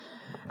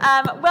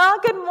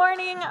Good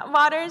morning,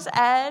 Water's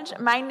Edge.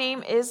 My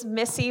name is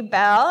Missy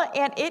Bell,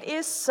 and it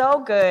is so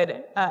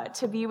good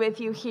to be with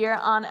you here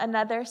on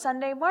another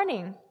Sunday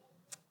morning.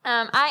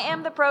 I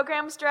am the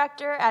programs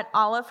director at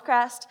Olive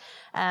Crest,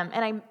 and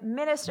I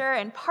minister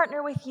and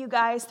partner with you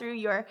guys through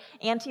your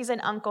aunties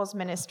and uncles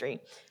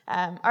ministry.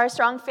 Our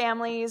Strong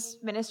Families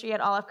ministry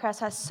at Olive Crest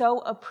has so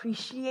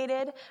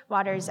appreciated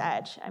Water's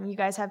Edge. You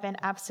guys have been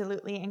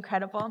absolutely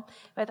incredible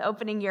with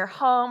opening your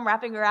home,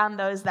 wrapping around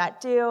those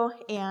that do,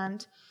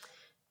 and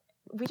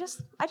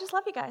I just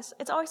love you guys.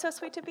 It's always so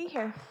sweet to be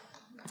here.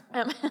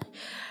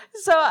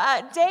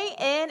 Day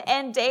in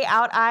and day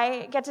out,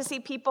 I get to see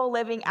people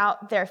living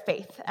out their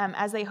faith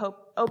as they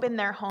open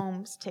their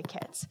homes to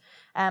kids.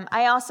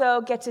 I also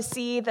get to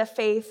see the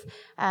faith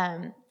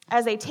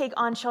as they take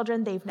on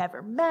children they've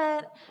never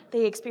met.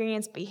 They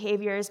experience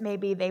behaviors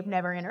maybe they've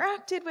never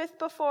interacted with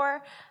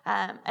before,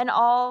 and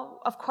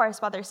all, of course,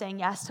 while they're saying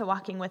yes to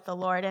walking with the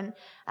Lord. And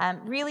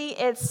really,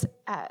 it's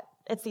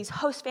these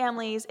host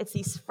families, it's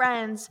these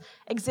friends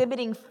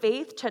exhibiting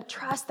faith to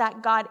trust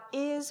that God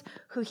is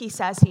who he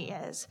says he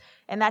is,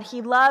 and that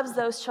he loves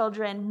those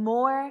children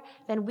more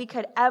than we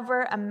could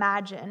ever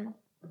imagine.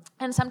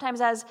 And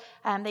sometimes as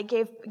they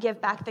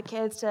give back the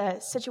kids to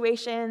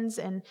situations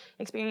and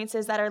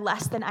experiences that are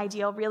less than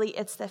ideal, really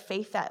it's the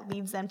faith that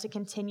leads them to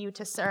continue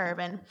to serve.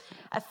 And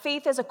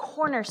faith is a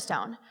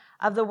cornerstone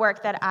of the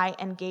work that I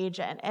engage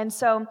in. And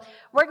so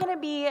we're going to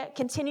be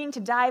continuing to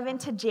dive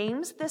into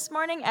James this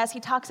morning as he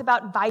talks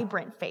about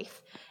vibrant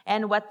faith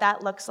and what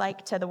that looks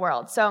like to the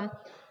world. So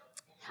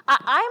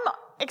I'm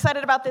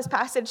excited about this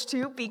passage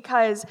too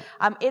because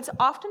it's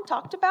often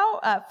talked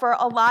about for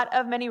a lot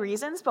of many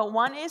reasons, but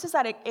one is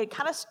that it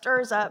kind of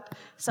stirs up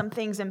some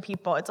things in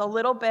people. It's a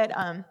little bit,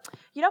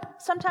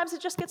 sometimes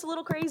it just gets a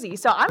little crazy.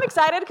 So I'm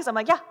excited because I'm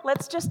like, yeah,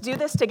 let's just do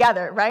this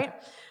together, right?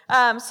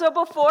 So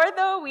before,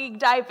 though, we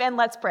dive in,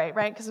 let's pray,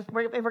 right? Because if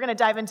we're going to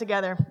dive in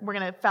together, we're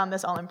going to found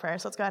this all in prayer.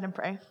 So let's go ahead and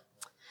pray.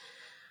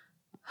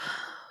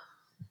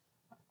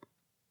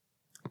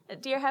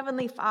 Dear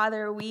Heavenly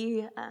Father,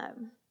 we're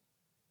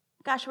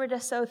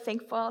just so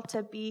thankful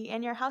to be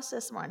in your house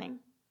this morning.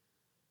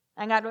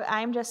 And God,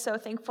 I'm just so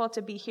thankful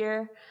to be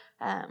here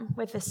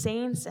with the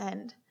saints.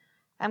 And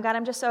God,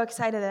 I'm just so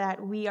excited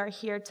that we are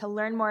here to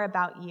learn more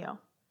about you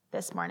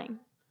this morning.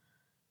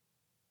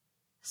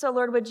 So,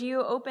 Lord, would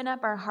you open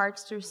up our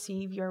hearts to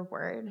receive your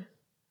word?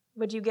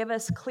 Would you give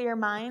us clear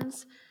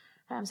minds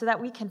so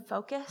that we can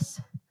focus?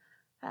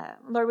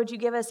 Lord, would you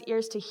give us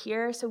ears to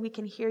hear so we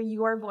can hear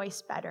your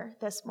voice better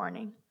this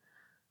morning?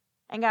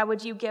 And God,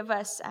 would you give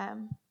us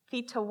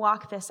feet to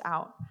walk this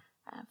out,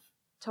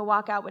 to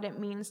walk out what it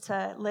means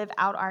to live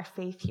out our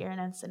faith here in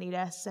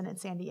Encinitas and in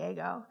San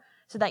Diego,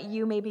 so that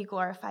you may be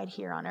glorified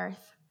here on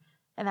earth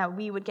and that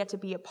we would get to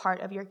be a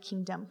part of your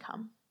kingdom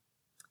come.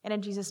 And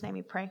in Jesus' name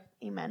we pray,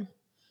 amen.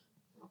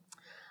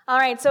 All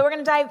right, so we're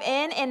going to dive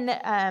in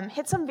and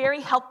hit some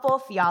very helpful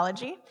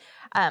theology.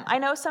 I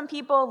know some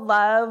people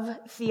love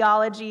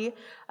theology,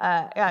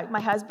 my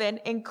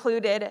husband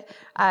included.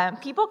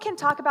 People can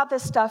talk about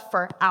this stuff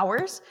for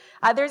hours.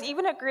 There's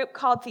even a group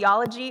called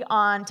Theology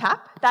on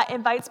Tap that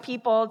invites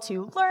people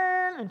to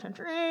learn and to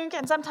drink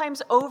and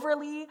sometimes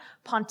overly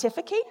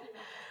pontificate.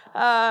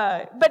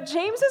 But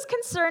James is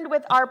concerned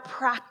with our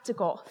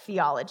practical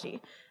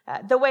theology,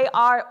 the way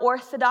our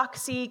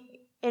orthodoxy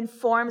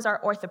informs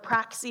our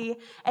orthopraxy.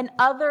 In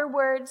other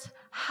words,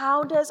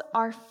 how does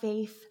our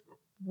faith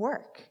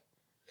work?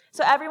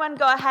 So everyone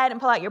go ahead and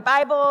pull out your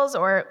Bibles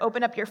or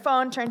open up your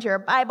phone, turn to your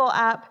Bible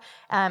app,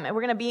 and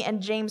we're going to be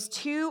in James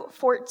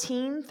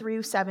 2:14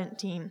 through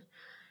 17.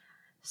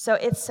 So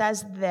it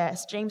says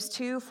this, James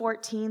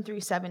 2:14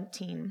 through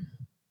 17.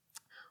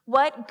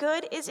 What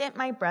good is it,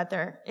 my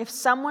brother, if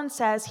someone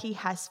says he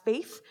has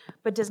faith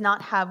but does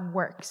not have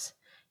works?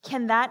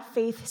 Can that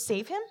faith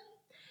save him?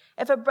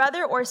 If a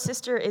brother or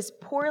sister is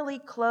poorly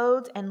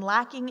clothed and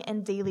lacking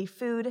in daily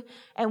food,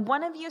 and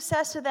one of you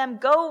says to them,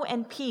 "Go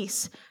in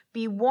peace,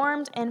 be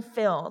warmed and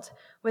filled,"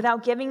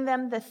 without giving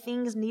them the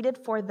things needed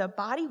for the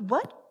body,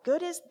 what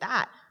good is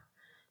that?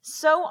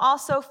 So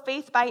also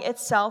faith by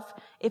itself,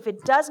 if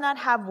it does not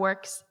have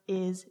works,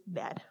 is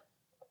dead.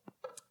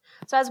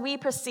 So as we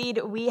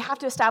proceed, we have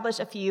to establish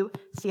a few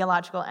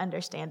theological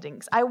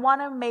understandings. I want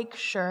to make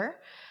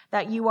sure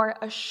that you are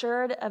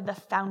assured of the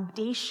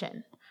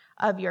foundation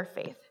of your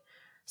faith.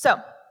 So,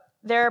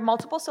 there are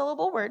multiple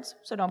syllable words,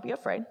 so don't be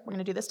afraid. We're going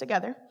to do this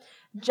together.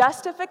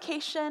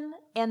 Justification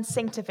and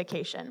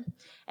sanctification.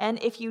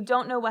 And if you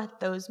don't know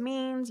what those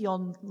means,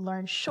 you'll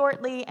learn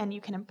shortly, and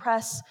you can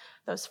impress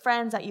those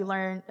friends that you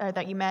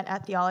met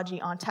at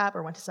Theology on Tap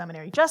or went to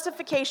seminary.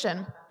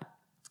 Justification.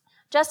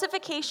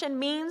 Justification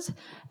means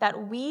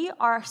that we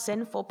are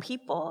sinful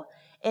people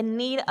in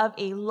need of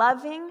a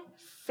loving,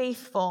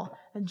 faithful,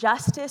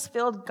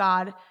 justice-filled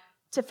God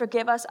to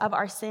forgive us of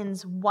our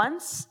sins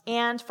once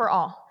and for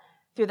all.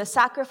 Through the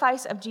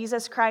sacrifice of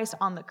Jesus Christ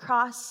on the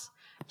cross,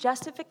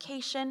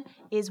 justification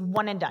is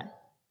one and done.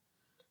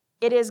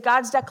 It is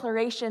God's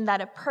declaration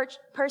that a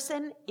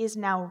person is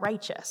now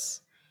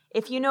righteous.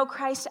 If you know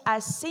Christ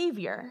as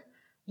Savior,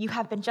 you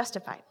have been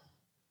justified,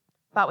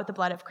 bought with the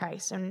blood of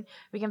Christ. And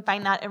we can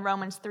find that in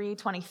Romans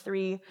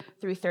 3:23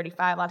 through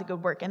 35. A lot of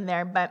good work in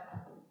there. But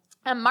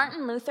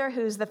Martin Luther,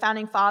 who's the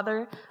founding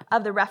father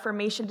of the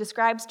Reformation,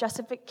 describes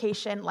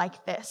justification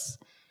like this.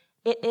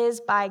 It is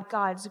by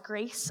God's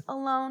grace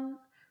alone,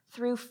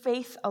 through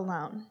faith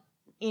alone,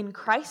 in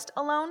Christ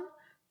alone,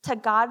 to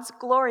God's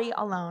glory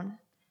alone,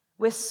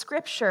 with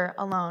Scripture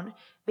alone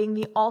being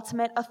the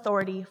ultimate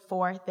authority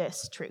for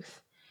this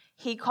truth.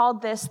 He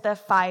called this the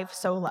 5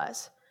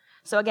 solas.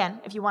 So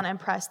again, if you want to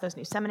impress those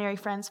new seminary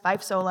friends,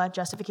 5 sola,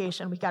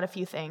 justification, we got a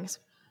few things.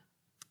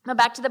 Now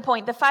back to the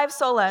point, the 5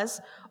 solas,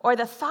 or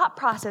the thought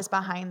process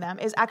behind them,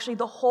 is actually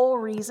the whole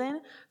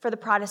reason for the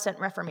Protestant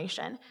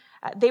Reformation.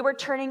 They were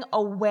turning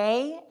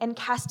away and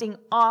casting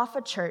off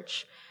a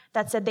church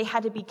that said they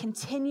had to be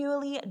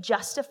continually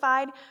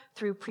justified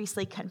through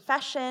priestly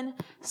confession,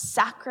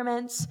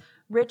 sacraments,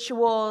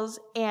 rituals,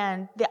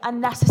 and the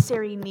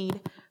unnecessary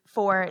need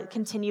for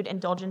continued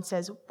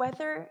indulgences,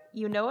 whether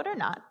you know it or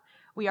not.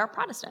 We are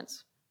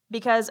Protestants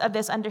because of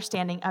this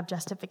understanding of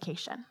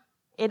justification.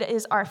 It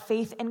is our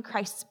faith in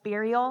Christ's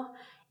burial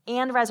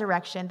and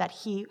resurrection that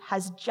he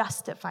has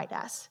justified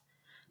us.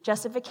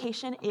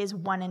 Justification is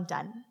one and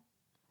done.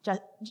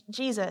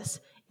 Jesus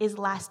is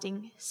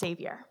lasting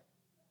Savior.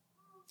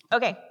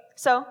 Okay,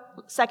 so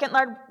second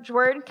large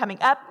word coming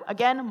up,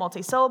 again,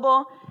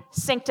 multi-syllable,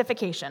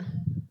 sanctification.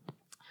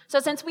 So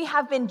since we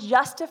have been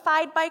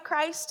justified by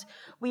Christ,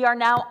 we are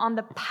now on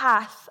the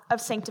path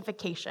of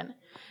sanctification.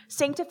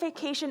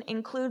 Sanctification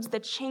includes the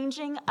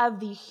changing of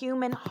the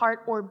human heart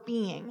or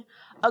being,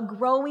 a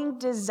growing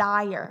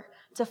desire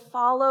to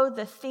follow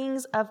the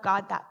things of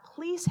God that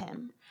please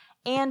him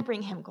and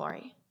bring him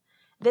glory.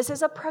 This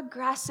is a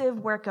progressive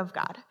work of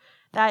God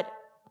that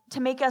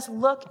to make us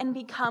look and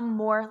become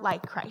more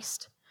like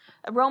Christ.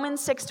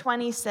 Romans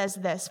 6:20 says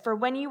this, "For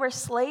when you were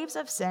slaves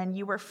of sin,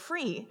 you were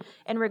free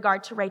in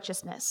regard to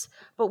righteousness.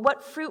 But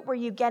what fruit were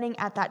you getting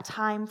at that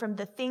time from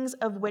the things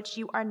of which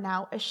you are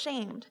now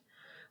ashamed?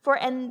 For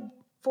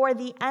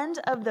the end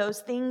of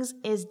those things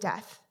is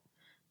death.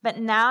 But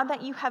now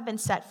that you have been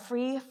set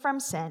free from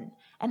sin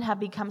and have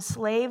become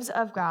slaves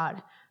of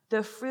God,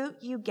 the fruit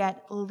you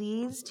get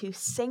leads to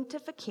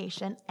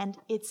sanctification and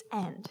its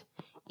end,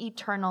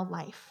 eternal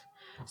life."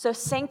 So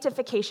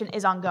sanctification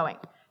is ongoing.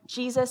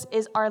 Jesus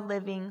is our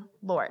living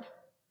Lord.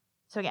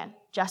 So again,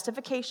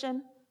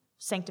 justification,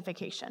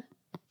 sanctification.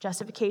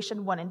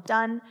 Justification, one and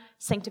done.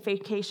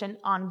 Sanctification,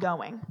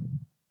 ongoing.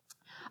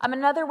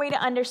 Another way to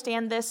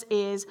understand this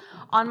is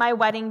on my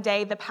wedding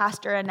day, the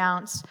pastor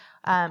announced,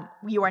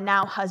 you are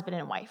now husband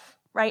and wife,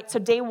 right? So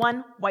day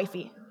 1,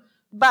 wifey.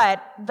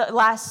 But the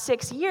last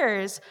 6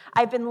 years,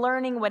 I've been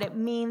learning what it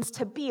means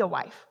to be a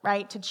wife,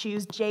 right? To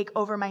choose Jake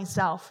over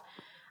myself.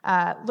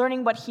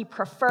 Learning what he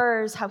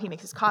prefers, how he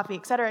makes his coffee,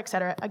 et cetera, et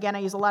cetera. Again, I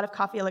use a lot of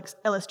coffee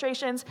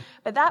illustrations,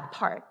 but that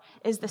part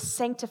is the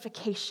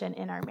sanctification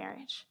in our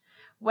marriage.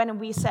 When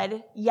we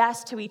said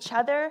yes to each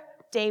other,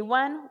 day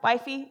 1,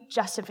 wifey,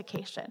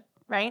 justification,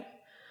 right?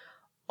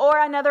 Or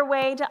another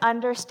way to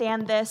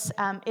understand this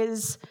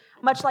is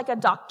much like a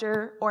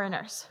doctor or a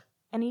nurse.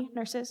 Any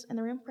nurses in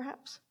the room,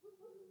 perhaps?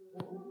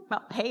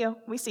 Well, hey,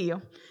 we see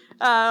you.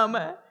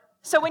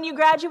 So when you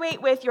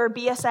graduate with your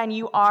BSN,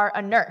 you are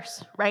a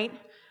nurse, right?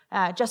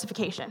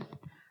 Justification.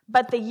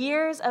 But the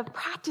years of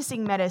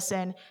practicing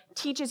medicine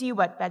teaches you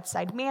what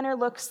bedside manner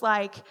looks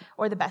like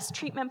or the best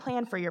treatment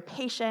plan for your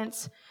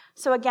patients.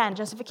 So again,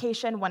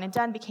 justification, one and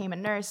done, became a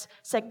nurse.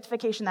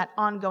 Sanctification, that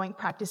ongoing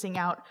practicing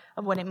out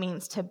of what it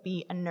means to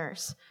be a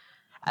nurse.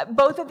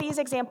 Both of these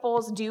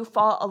examples do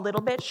fall a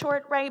little bit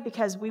short, right?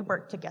 Because we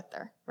work to get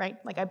there, right?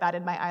 Like I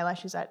batted my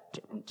eyelashes at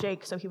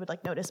Jake so he would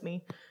notice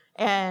me.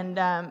 And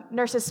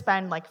nurses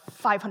spend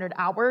 500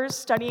 hours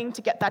studying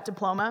to get that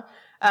diploma.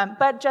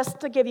 But just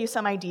to give you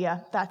some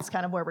idea, that's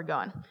kind of where we're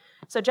going.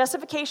 So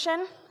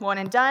justification, one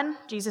and done,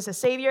 Jesus is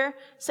Savior.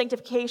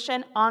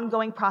 Sanctification,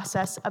 ongoing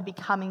process of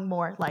becoming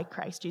more like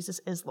Christ. Jesus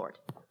is Lord.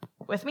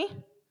 With me?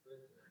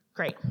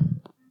 Great.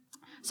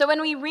 So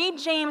when we read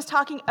James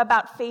talking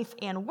about faith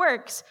and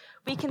works,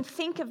 we can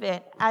think of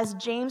it as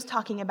James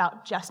talking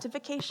about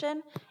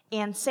justification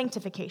and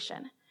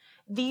sanctification.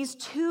 These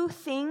two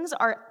things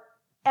are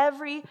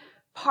every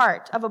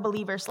part of a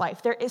believer's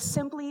life. There is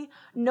simply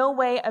no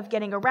way of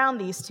getting around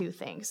these two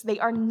things. They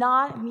are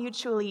not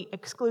mutually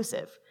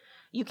exclusive.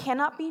 You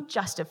cannot be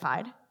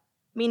justified,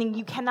 meaning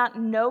you cannot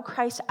know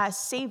Christ as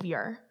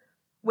Savior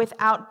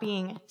without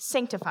being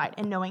sanctified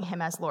and knowing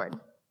him as Lord.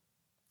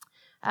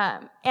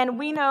 And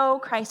we know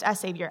Christ as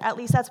Savior. At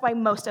least that's why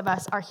most of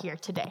us are here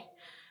today.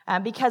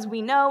 Because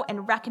we know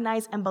and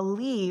recognize and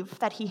believe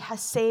that he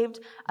has saved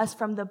us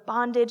from the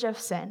bondage of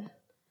sin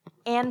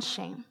and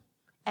shame.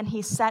 And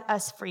he set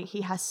us free.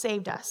 He has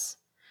saved us.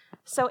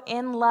 So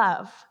in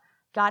love,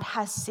 God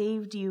has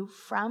saved you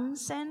from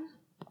sin,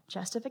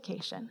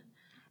 justification.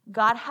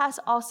 God has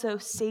also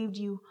saved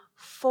you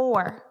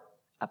for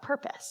a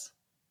purpose,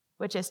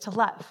 which is to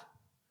love,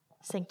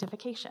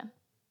 sanctification.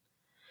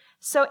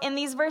 So in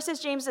these verses,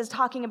 James is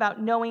talking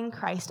about knowing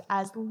Christ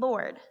as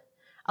Lord.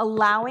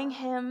 allowing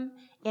him,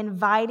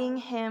 inviting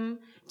him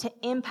to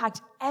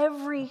impact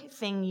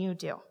everything you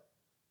do,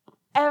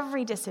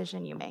 every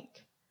decision you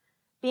make,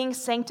 being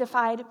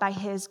sanctified by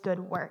his good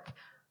work.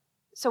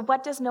 So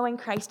what does knowing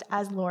Christ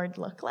as Lord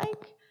look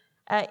like?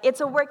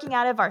 It's a working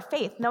out of our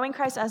faith. Knowing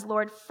Christ as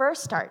Lord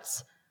first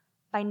starts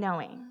by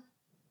knowing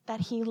that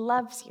he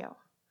loves you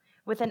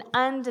with an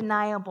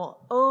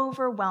undeniable,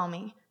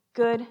 overwhelming,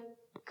 good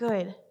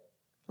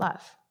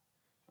love.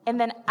 And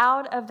then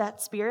out of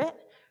that spirit,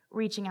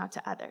 reaching out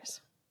to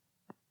others.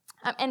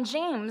 And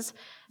James,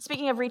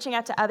 speaking of reaching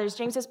out to others,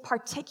 James is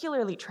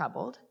particularly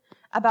troubled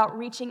about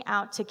reaching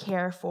out to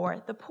care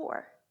for the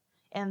poor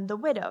and the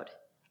widowed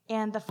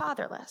and the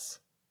fatherless.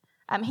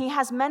 He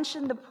has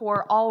mentioned the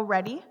poor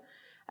already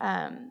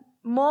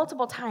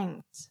multiple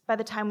times by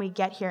the time we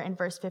get here in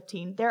verse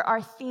 15. There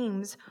are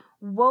themes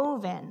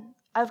woven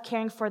of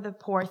caring for the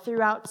poor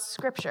throughout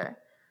Scripture.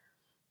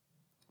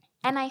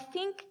 And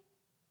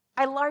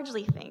I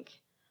largely think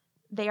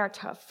they are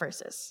tough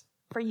verses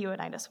for you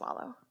and I to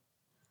swallow.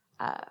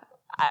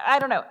 I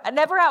don't know.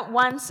 Never at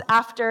once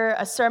after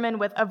a sermon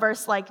with a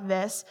verse like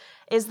this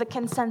is the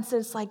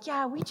consensus like,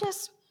 yeah, we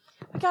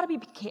got to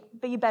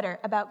be better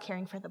about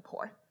caring for the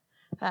poor.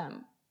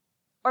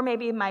 Or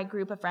maybe my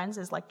group of friends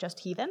is like just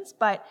heathens.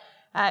 But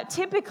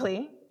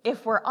typically,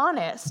 if we're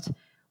honest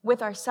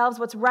with ourselves,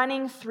 what's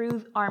running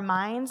through our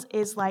minds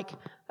is like,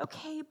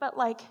 okay, but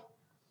like,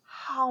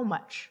 how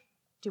much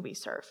do we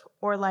serve?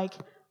 Or like,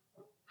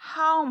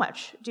 how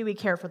much do we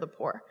care for the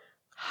poor?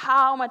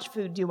 How much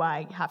food do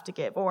I have to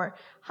give? Or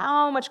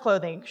how much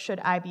clothing should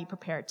I be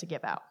prepared to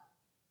give out?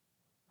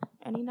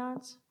 Any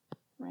nods?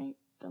 Right?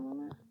 The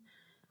moment.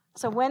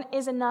 So when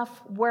is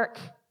enough work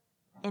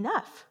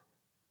enough?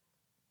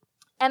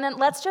 And then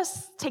let's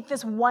just take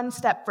this one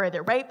step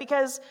further, right?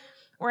 Because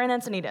we're in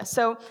Encinitas.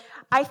 So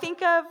I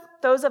think of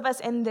those of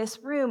us in this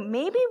room,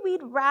 maybe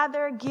we'd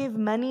rather give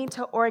money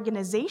to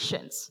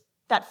organizations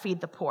that feed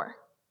the poor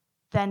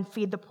than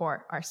feed the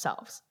poor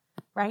ourselves,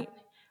 right?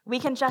 We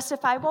can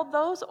justify, well,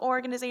 those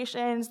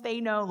organizations, they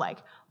know like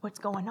what's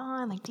going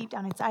on, like deep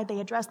down inside,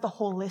 they address the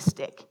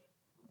holistic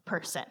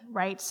person,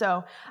 right?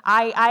 So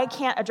I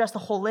can't address the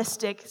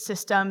holistic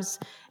systems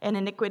and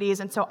iniquities,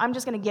 and so I'm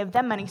just going to give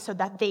them money so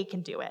that they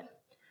can do it.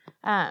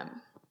 And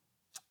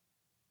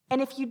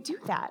if you do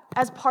that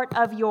as part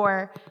of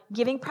your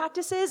giving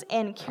practices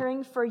and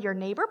caring for your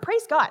neighbor,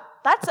 praise God.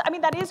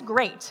 That is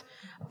great.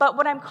 But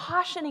what I'm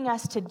cautioning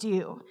us to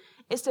do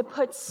is to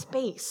put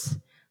space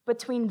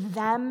between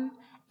them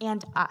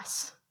and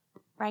us,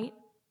 right?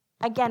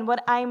 Again,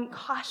 what I'm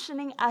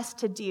cautioning us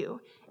to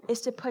do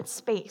is to put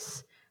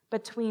space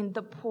between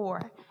the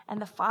poor and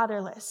the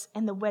fatherless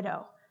and the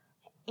widow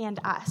and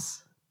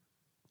us.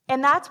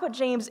 And that's what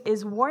James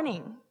is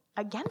warning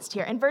against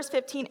here. In verse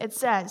 15, it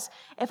says,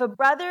 if a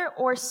brother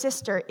or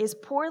sister is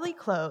poorly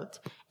clothed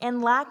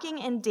and lacking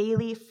in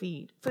daily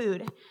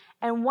food,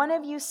 and one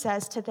of you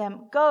says to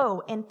them,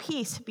 go in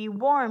peace, be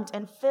warmed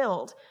and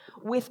filled,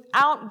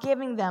 without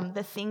giving them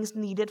the things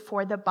needed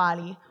for the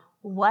body,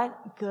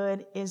 what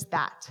good is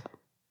that?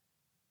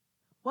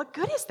 What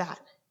good is that?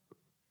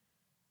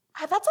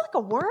 That's like a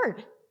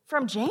word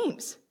from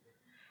James.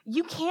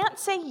 You can't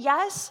say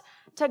yes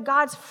to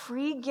God's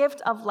free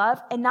gift of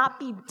love and not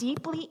be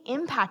deeply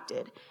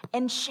impacted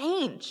and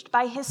changed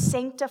by his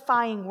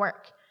sanctifying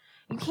work.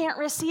 You can't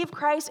receive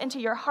Christ into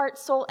your heart,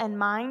 soul, and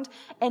mind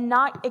and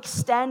not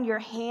extend your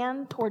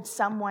hand towards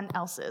someone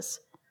else's.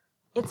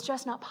 It's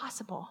just not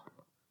possible.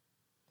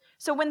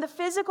 So when the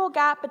physical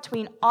gap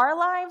between our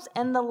lives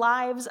and the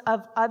lives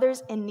of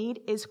others in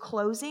need is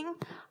closing,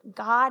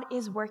 God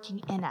is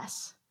working in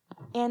us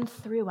and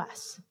through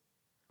us.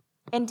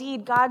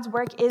 Indeed, God's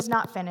work is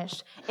not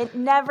finished. It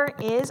never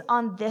is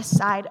on this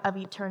side of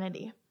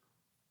eternity.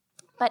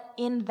 But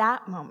in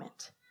that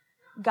moment,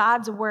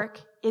 God's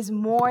work is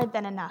more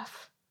than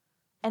enough,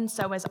 and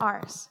so is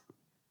ours.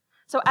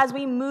 So as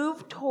we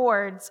move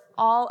towards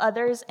all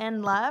others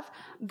in love,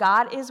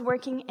 God is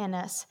working in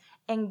us,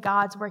 and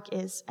God's work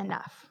is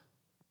enough.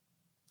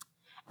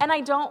 And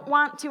I don't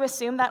want to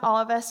assume that all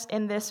of us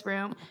in this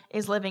room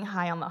is living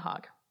high on the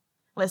hog.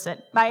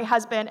 Listen, my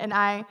husband and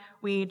I,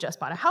 we just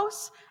bought a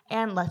house,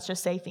 and let's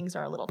just say things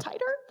are a little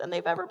tighter than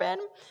they've ever been,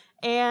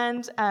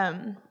 and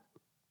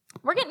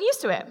we're getting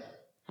used to it.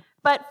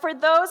 But for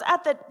those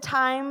that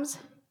times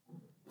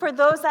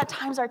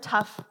are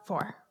tough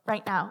for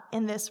right now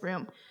in this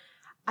room,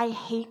 I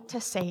hate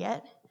to say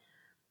it,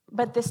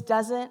 but this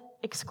doesn't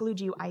exclude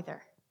you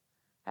either.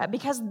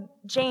 Because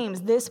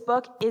James, this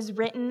book is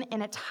written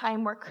in a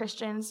time where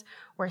Christians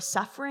were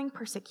suffering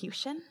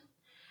persecution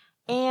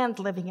and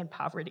living in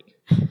poverty.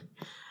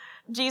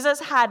 Jesus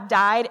had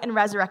died and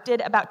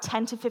resurrected about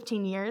 10 to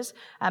 15 years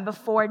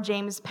before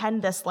James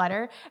penned this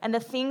letter, and the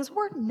things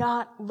were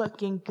not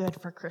looking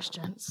good for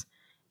Christians.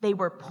 They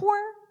were poor,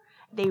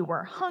 they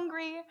were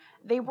hungry,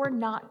 they were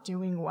not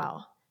doing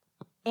well.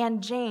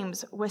 And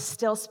James was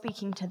still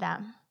speaking to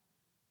them.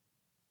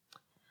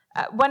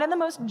 One of the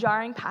most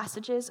jarring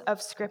passages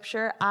of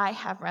Scripture I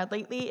have read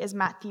lately is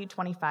Matthew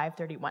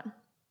 25:31.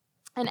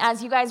 And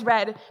as you guys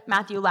read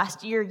Matthew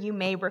last year, you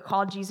may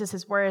recall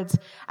Jesus' words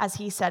as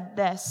he said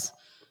this,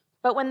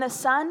 "But when the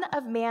Son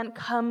of Man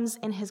comes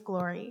in his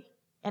glory,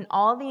 and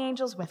all the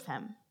angels with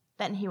him,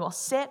 then he will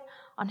sit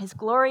on his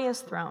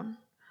glorious throne.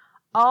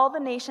 All the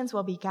nations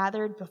will be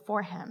gathered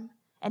before him,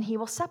 and he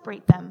will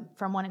separate them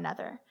from one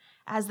another,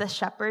 as the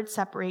shepherd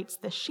separates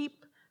the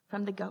sheep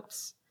from the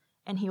goats.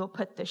 And he will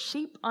put the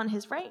sheep on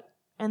his right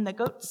and the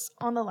goats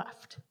on the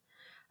left."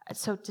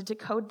 So to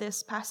decode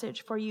this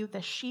passage for you,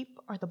 the sheep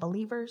are the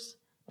believers,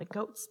 the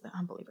goats, the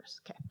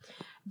unbelievers. Okay.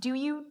 Do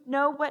you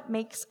know what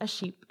makes a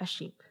sheep a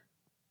sheep?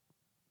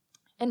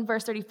 In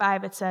verse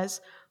 35, it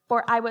says,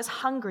 "For I was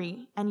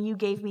hungry, and you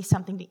gave me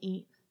something to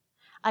eat.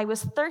 I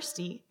was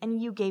thirsty,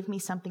 and you gave me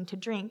something to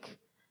drink.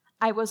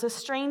 I was a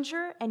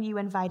stranger, and you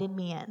invited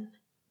me in.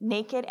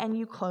 Naked, and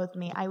you clothed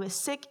me. I was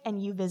sick,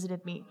 and you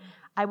visited me.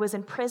 I was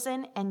in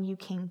prison, and you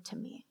came to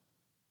me."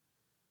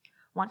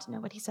 Want to know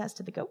what he says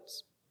to the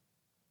goats?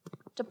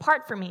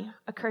 "Depart from me,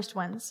 accursed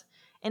ones,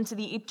 into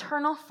the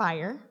eternal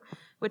fire,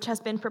 which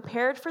has been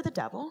prepared for the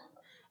devil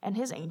and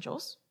his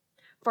angels.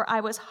 For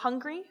I was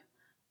hungry,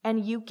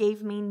 and you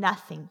gave me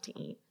nothing to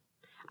eat.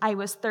 I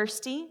was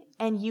thirsty,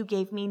 and you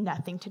gave me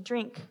nothing to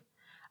drink.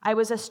 I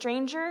was a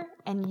stranger,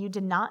 and you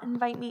did not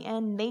invite me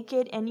in,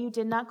 naked, and you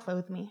did not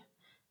clothe me.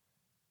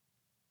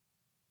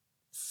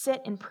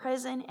 Sit in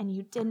prison, and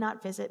you did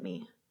not visit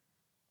me."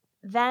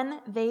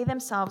 Then they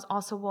themselves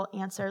also will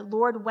answer,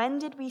 "Lord, when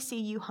did we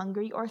see you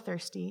hungry or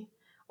thirsty,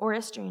 or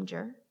a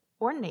stranger,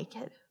 or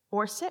naked,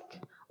 or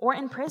sick, or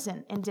in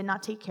prison, and did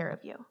not take care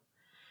of you?"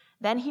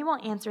 Then he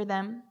will answer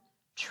them,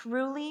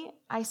 "Truly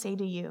I say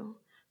to you,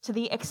 to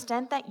the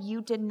extent that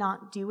you did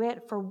not do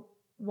it for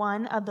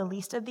one of the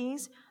least of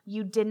these,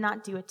 you did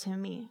not do it to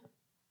me.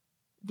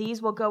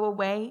 These will go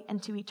away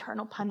into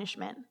eternal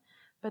punishment,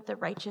 but the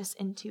righteous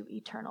into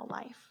eternal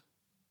life."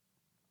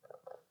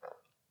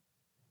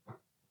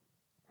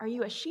 Are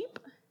you a sheep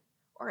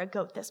or a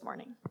goat this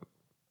morning?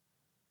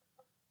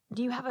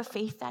 Do you have a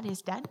faith that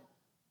is dead?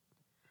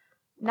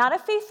 Not a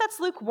faith that's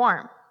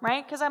lukewarm,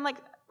 right? Because I'm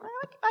like,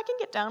 I can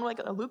get down like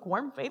a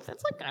lukewarm faith.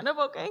 That's like kind of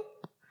okay.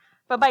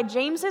 But by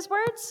James's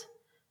words,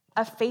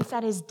 a faith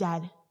that is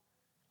dead.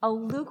 A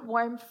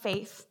lukewarm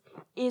faith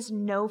is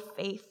no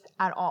faith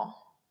at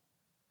all.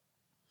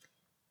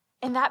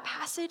 And that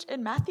passage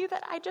in Matthew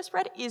that I just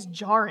read is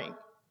jarring.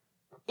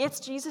 It's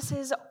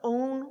Jesus'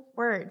 own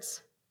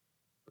words.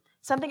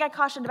 Something I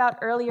cautioned about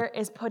earlier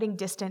is putting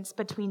distance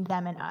between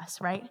them and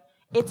us, right?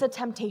 It's a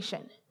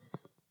temptation.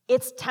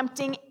 It's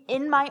tempting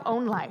in my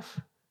own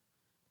life.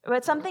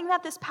 But something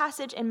that this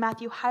passage in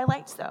Matthew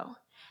highlights, though,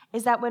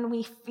 is that when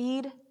we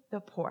feed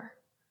the poor,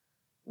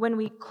 when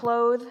we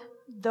clothe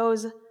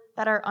those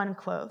that are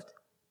unclothed,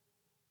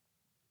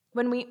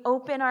 when we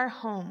open our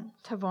home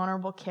to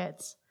vulnerable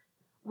kids,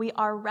 we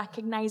are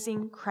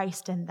recognizing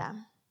Christ in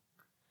them.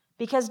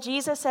 Because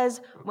Jesus says,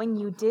 when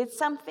you did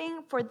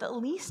something for the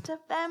least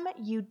of them,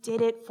 you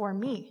did it for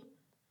me.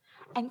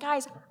 And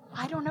guys,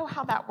 I don't know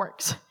how that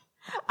works.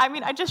 I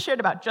mean, I just shared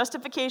about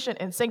justification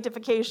and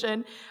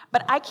sanctification,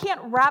 but I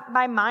can't wrap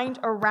my mind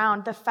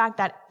around the fact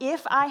that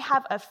if I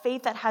have a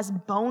faith that has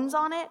bones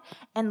on it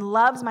and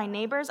loves my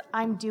neighbors,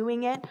 I'm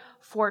doing it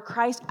for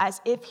Christ as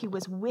if he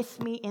was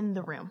with me in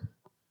the room.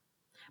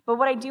 But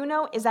what I do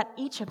know is that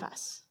each of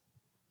us,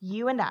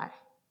 you and I,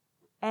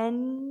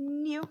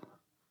 and you,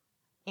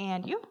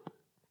 and you,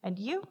 and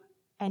you,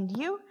 and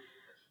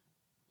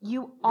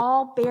you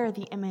all bear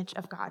the image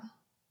of God.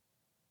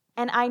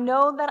 And I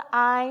know that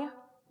I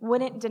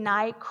wouldn't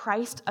deny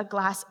Christ a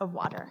glass of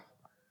water,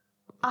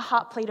 a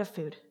hot plate of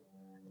food,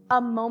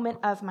 a moment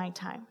of my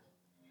time.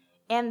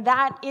 And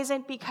that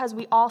isn't because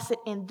we all sit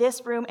in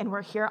this room and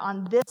we're here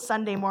on this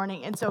Sunday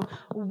morning, and so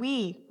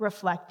we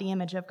reflect the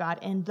image of God,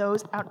 and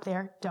those out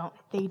there don't.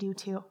 They do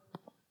too.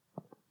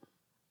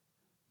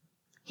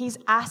 He's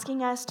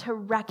asking us to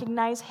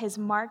recognize his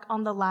mark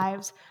on the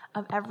lives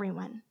of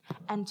everyone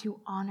and to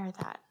honor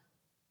that.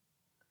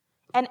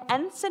 And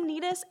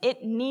Encinitas,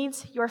 it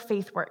needs your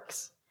faith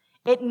works.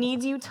 It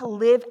needs you to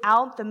live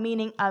out the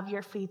meaning of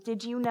your faith.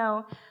 Did you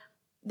know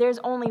there's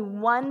only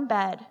one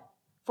bed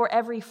for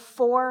every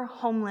 4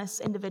 homeless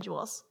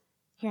individuals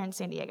here in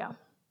San Diego?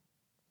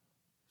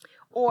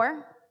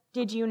 Or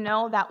did you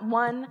know that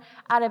 1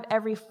 out of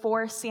every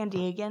 4 San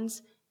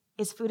Diegans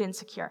is food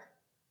insecure?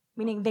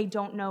 Meaning they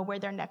don't know where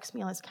their next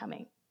meal is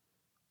coming.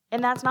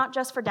 And that's not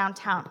just for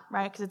downtown,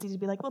 right? Because it's easy to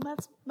be like, well,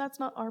 that's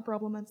not our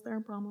problem, that's their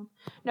problem.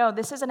 No,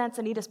 this is an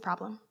Encinitas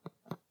problem.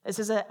 This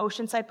is an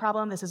Oceanside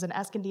problem. This is an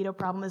Escondido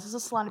problem. This is a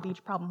Solana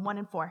Beach problem. 1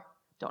 in 4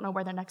 don't know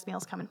where their next meal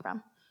is coming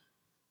from.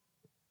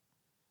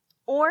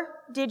 Or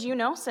did you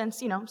know, since,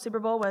 Super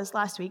Bowl was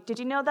last week, did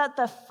you know that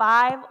the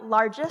 5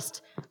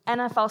 largest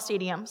NFL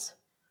stadiums,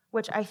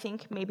 which I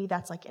think maybe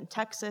that's like in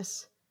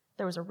Texas,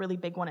 there was a really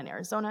big one in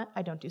Arizona.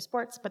 I don't do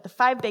sports, but the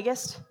 5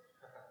 biggest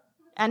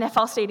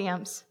NFL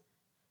stadiums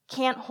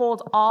can't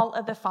hold all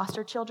of the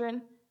foster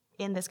children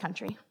in this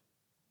country.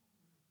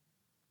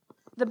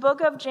 The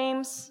book of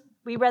James,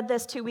 we read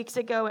this 2 weeks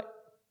ago,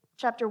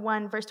 chapter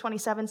 1, verse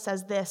 27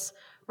 says this,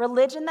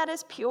 Religion that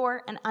is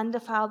pure and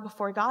undefiled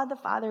before God the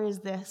Father is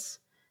this: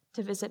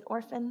 to visit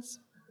orphans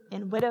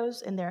and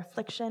widows in their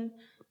affliction,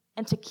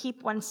 and to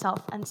keep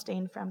oneself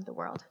unstained from the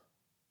world.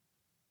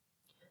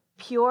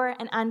 Pure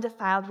and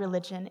undefiled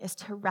religion is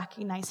to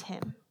recognize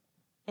him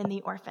in the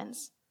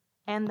orphans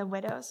and the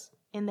widows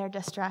in their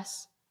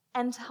distress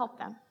and to help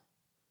them.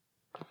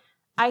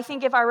 I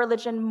think if our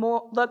religion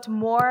looked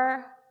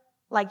more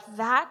like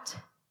that,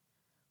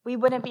 we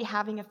wouldn't be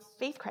having a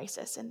faith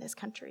crisis in this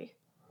country.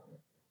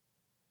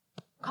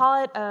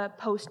 Call it a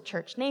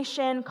post-church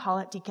nation, call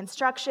it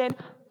deconstruction,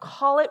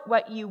 call it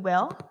what you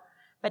will.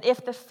 But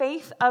if the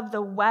faith of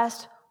the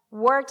West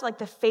worked like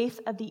the faith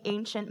of the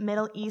ancient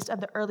Middle East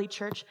of the early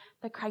church,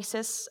 the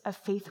crisis of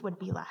faith would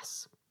be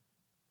less.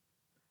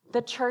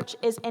 The church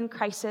is in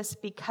crisis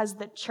because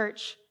the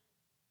church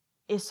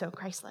is so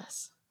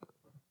Christless.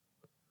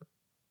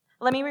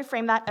 Let me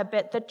reframe that a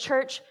bit. The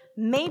church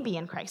may be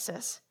in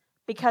crisis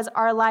because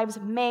our lives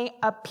may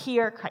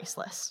appear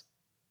Christless.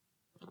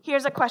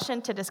 Here's a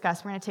question to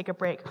discuss. We're going to take a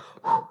break.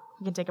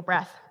 You can take a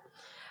breath.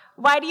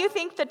 Why do you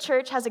think the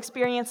church has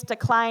experienced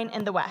decline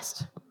in the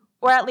West?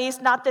 Or at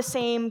least not the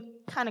same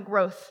kind of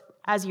growth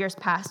as years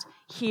past.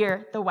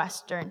 Here, the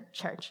Western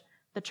church.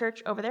 The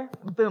church over there,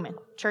 booming.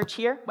 Church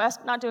here,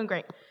 West, not doing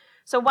great.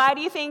 So why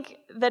do you think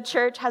the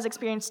church has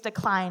experienced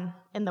decline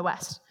in the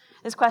West?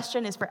 This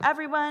question is for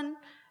everyone.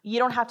 You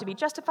don't have to be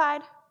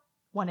justified.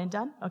 One and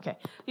done? Okay.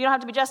 You don't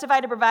have to be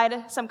justified to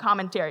provide some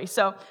commentary.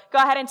 So go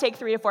ahead and take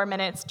 3 to 4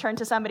 minutes. Turn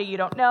to somebody you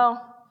don't know.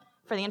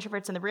 For the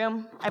introverts in the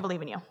room, I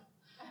believe in you.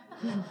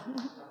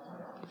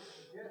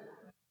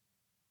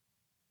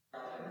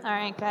 All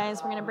right,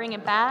 guys, we're going to bring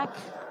it back.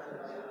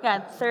 We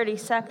got 30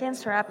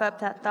 seconds to wrap up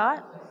that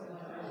thought.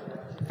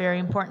 Very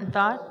important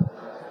thought.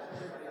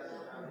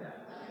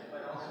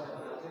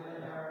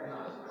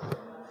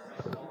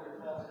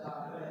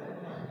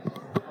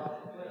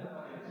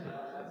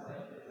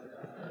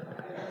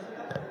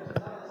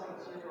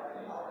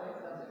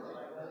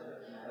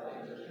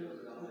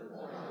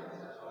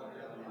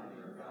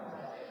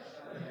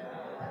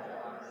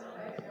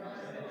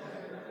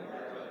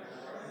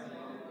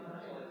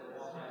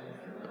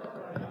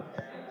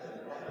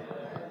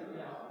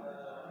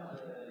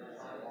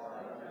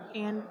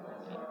 And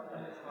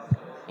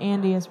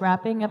Andy is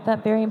wrapping up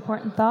that very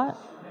important thought.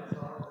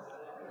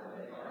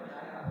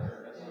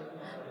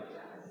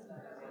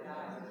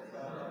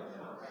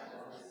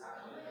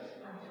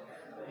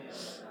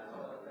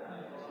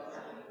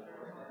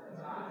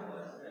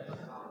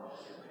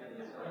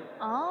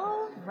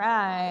 All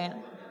right,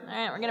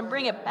 we're going to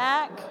bring it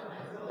back.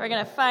 We're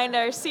going to find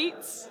our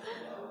seats.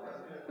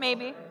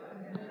 Maybe.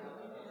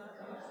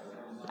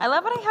 I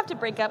love when I have to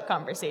break up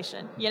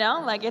conversation,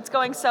 like it's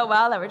going so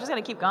well that we're just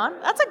going to keep going.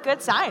 That's a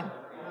good sign.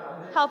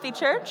 Healthy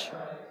church,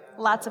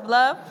 lots of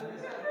love.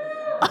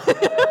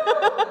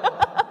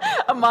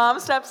 A mom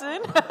steps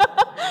in.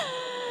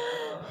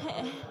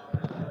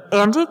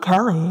 Andy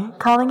Kelly,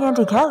 calling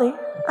Andy Kelly.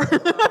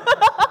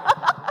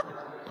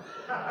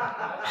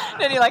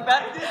 Did you like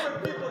that?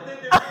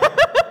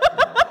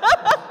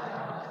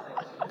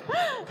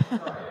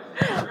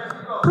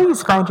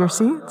 Please find your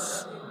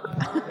seats.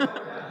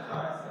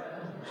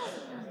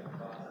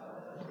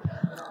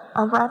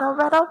 All right.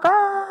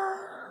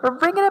 We're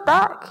bringing it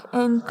back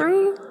in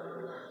 3,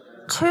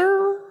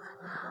 2,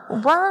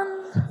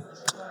 1.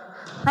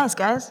 Nice,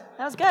 guys.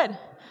 That was good.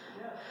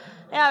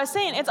 Yeah, I was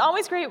saying, it's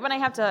always great when I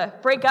have to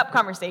break up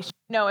conversation.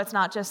 No, it's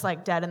not just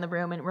like dead in the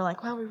room and we're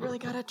like, well, we really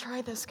got to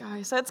try this,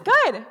 guys. So it's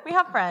good. We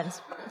have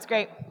friends. It's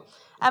great.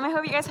 I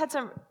hope you guys had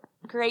some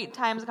great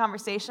times of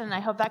conversation, and I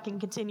hope that can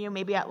continue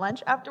maybe at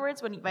lunch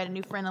afterwards when you invite a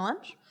new friend to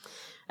lunch.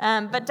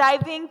 But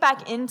diving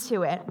back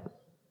into it,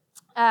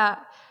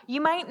 you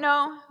might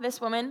know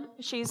this woman.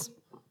 She's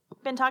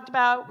been talked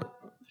about,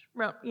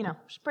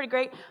 she's pretty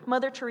great.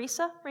 Mother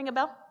Teresa, ring a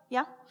bell?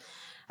 Yeah?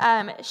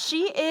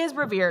 She is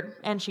revered,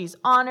 and she's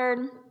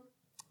honored,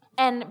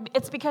 and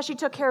it's because she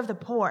took care of the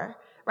poor,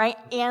 right,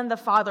 and the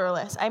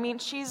fatherless.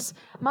 She's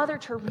Mother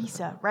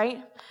Teresa,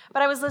 right?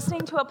 But I was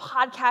listening to a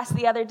podcast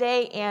the other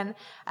day, and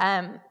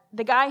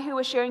the guy who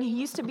was sharing, he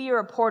used to be a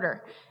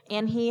reporter,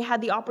 and he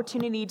had the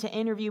opportunity to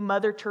interview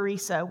Mother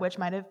Teresa, which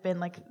might have been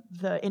like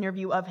the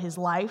interview of his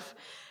life.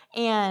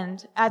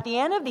 And at the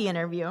end of the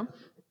interview,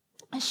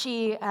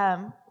 she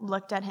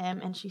looked at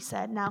him and she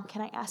said, "Now,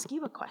 can I ask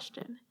you a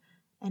question?"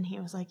 And he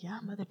was like, "Yeah,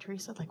 Mother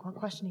Teresa, like, what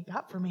question you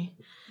got for me?"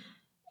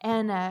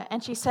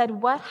 And she said,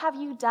 "What have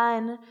you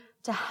done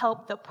to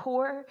help the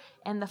poor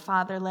and the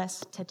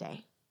fatherless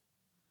today?"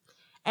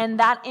 And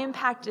that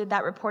impacted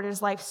that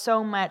reporter's life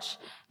so much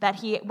that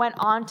he went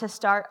on to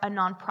start a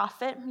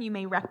nonprofit you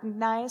may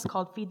recognize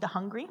called Feed the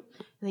Hungry.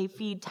 They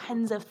feed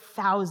tens of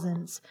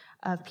thousands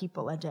of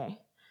people a day.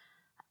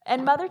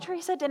 And Mother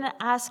Teresa didn't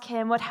ask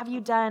him, "What have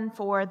you done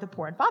for the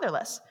poor and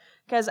fatherless?"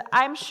 Because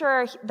I'm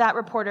sure that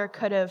reporter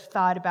could have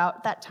thought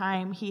about that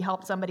time he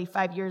helped somebody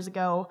 5 years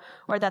ago,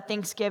 or that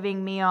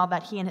Thanksgiving meal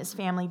that he and his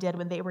family did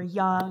when they were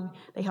young.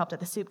 They helped at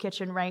the soup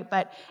kitchen, right?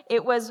 But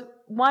it was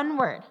one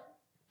word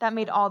that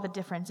made all the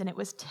difference, and it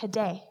was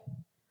today.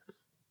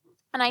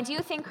 And I do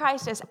think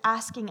Christ is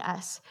asking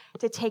us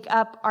to take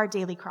up our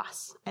daily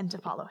cross and to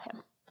follow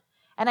him.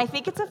 And I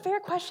think it's a fair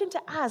question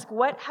to ask.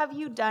 What have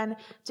you done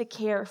to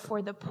care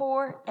for the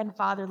poor and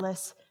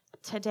fatherless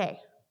today?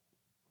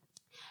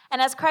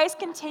 And as Christ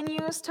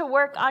continues to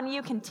work on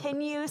you,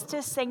 continues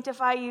to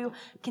sanctify you,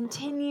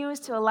 continues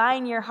to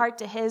align your heart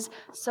to his,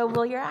 so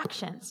will your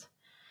actions.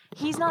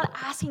 He's not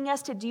asking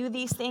us to do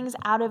these things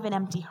out of an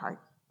empty heart.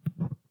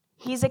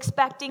 He's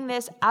expecting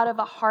this out of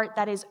a heart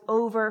that is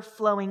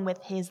overflowing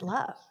with his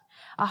love.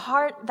 A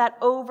heart that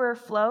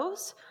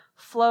overflows,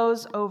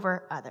 flows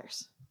over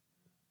others.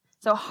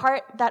 So a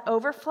heart that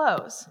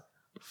overflows,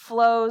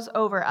 flows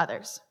over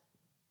others.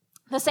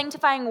 The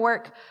sanctifying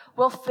work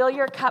will fill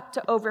your cup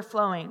to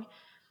overflowing.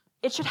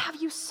 It should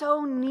have you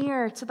so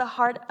near to the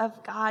heart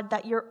of God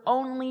that your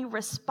only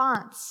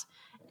response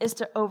is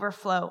to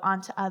overflow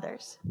onto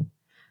others.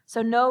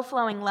 So no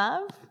flowing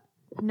love,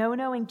 no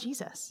knowing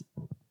Jesus.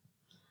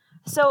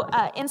 So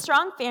in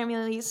strong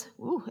families,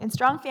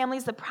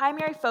 the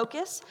primary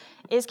focus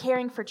is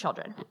caring for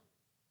children.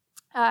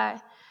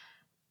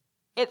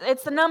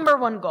 It's the number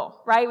one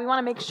goal, right? We want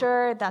to make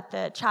sure that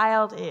the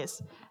child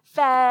is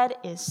fed,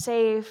 is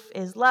safe,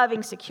 is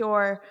loving,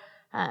 secure.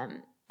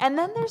 And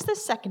then there's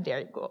this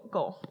secondary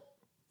goal.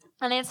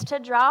 And it's to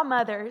draw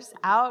mothers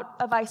out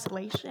of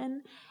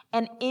isolation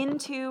and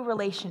into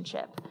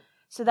relationship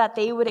so that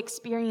they would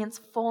experience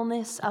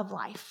fullness of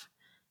life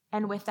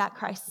and with that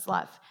Christ's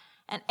love.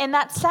 And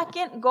that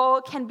second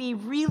goal can be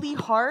really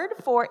hard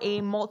for a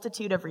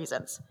multitude of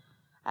reasons.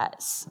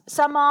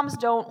 Some moms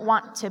don't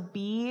want to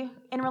be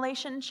in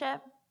relationship,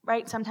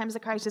 right? Sometimes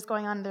the crisis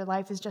going on in their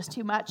life is just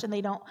too much and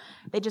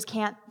they just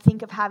can't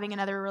think of having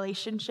another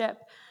relationship.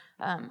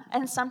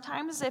 And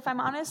sometimes, if I'm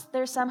honest,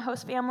 there's some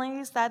host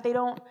families that they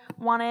don't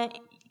want to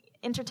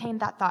entertain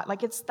that thought.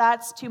 Like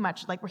that's too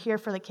much. Like we're here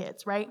for the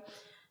kids, right?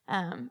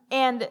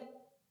 And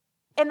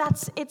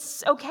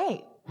it's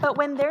okay. But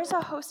when there's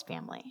a host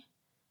family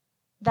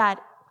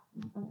that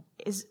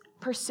is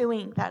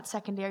pursuing that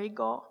secondary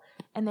goal,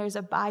 and there's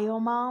a bio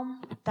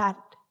mom that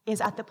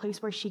is at the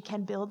place where she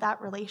can build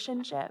that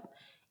relationship,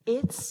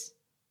 it's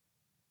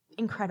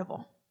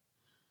incredible.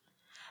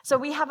 So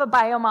we have a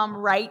bio mom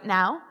right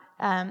now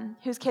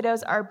whose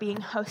kiddos are being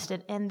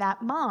hosted, and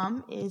that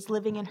mom is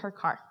living in her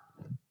car.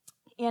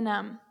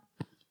 And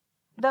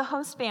the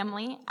host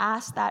family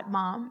asked that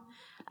mom,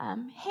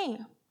 "Hey,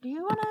 do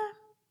you want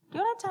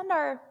to attend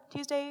our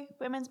Tuesday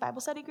women's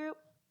Bible study group?"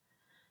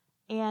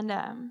 And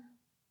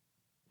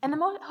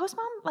the host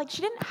mom, like,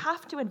 she didn't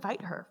have to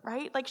invite her,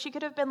 right? Like, she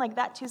could have been like,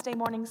 that Tuesday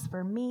morning's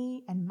for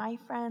me and my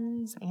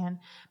friends and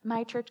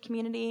my church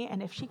community.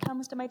 And if she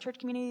comes to my church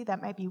community,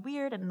 that might be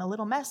weird and a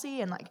little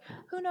messy. And, like,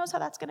 who knows how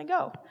that's going to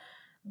go?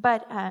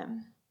 But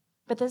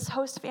this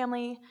host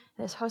family,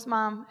 this host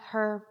mom,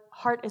 her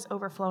heart is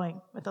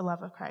overflowing with the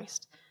love of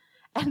Christ.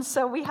 And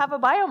so we have a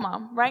bio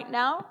mom right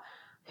now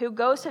who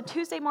goes to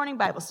Tuesday morning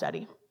Bible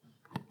study.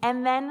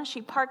 And then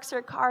she parks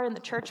her car in the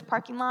church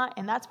parking lot,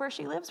 and that's where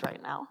she lives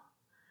right now.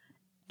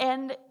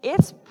 And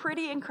it's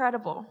pretty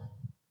incredible.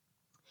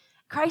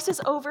 Christ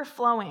is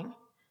overflowing.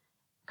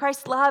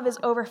 Christ's love is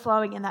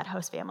overflowing in that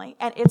host family,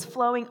 and it's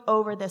flowing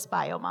over this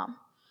bio mom.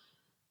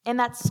 And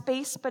that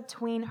space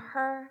between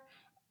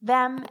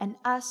them and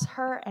us,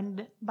 her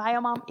and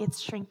bio mom, it's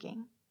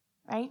shrinking,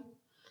 right?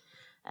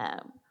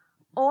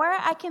 Or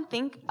I can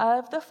think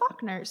of the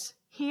Faulkners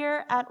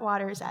here at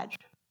Water's Edge.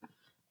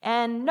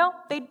 And no,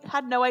 they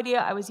had no idea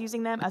I was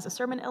using them as a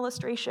sermon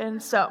illustration.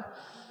 So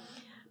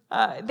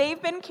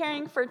they've been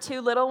caring for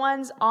two little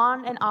ones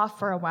on and off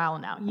for a while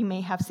now. You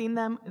may have seen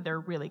them. They're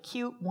really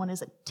cute. One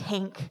is a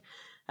tank.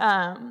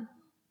 And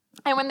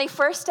when they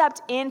first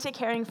stepped into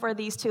caring for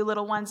these two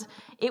little ones,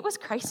 it was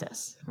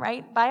crisis,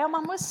 right? Bio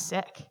mom was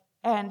sick,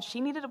 and she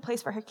needed a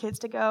place for her kids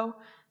to go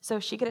so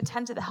she could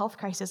attend to the health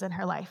crisis in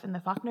her life. And the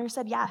Faulkner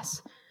said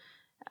yes.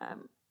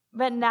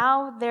 But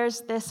now there's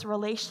this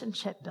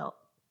relationship built.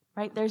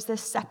 Right? There's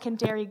this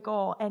secondary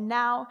goal. And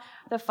now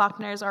the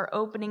Faulkners are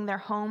opening their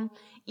home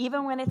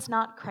even when it's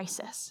not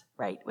crisis,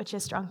 right? Which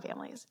is strong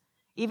families.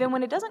 Even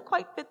when it doesn't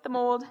quite fit the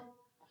mold,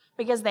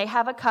 because they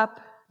have a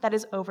cup that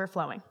is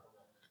overflowing.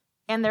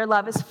 And their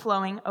love is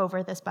flowing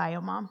over this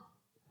bio mom.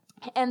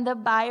 And the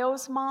bio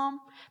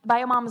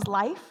mom's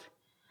life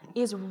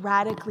is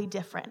radically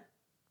different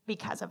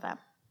because of them.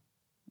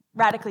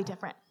 Radically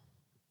different.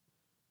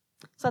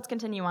 So let's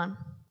continue on.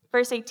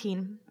 Verse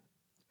 18.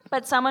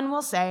 But someone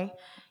will say,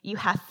 "You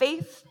have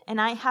faith,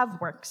 and I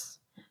have works.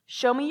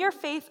 Show me your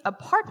faith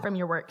apart from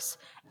your works,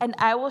 and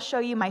I will show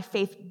you my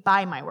faith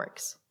by my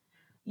works.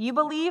 You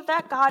believe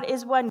that God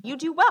is one. You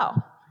do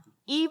well.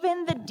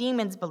 Even the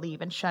demons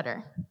believe and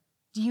shudder.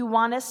 Do you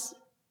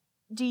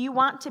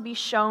want to be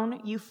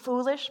shown, you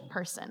foolish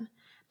person,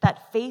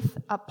 that faith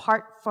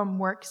apart from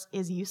works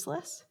is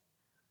useless?"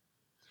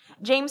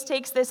 James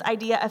takes this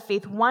idea of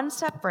faith one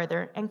step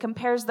further and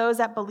compares those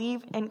that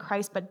believe in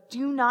Christ but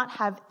do not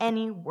have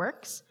any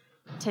works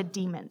to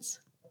demons.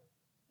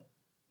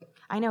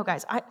 I know,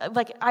 guys.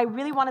 I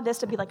really wanted this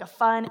to be like a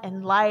fun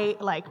and light,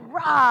 like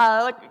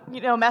rah,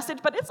 message,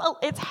 but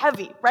it's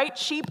heavy, right?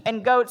 Sheep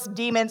and goats,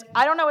 demons.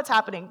 I don't know what's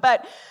happening,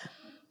 but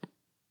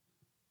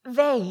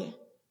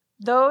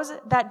those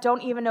that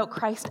don't even know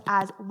Christ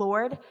as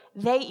Lord,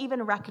 they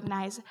even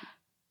recognize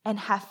and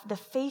have the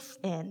faith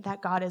in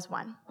that God is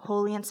one,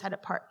 holy and set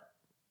apart.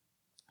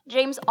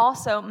 James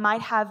also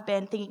might have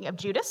been thinking of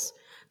Judas,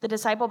 the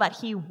disciple that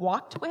he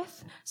walked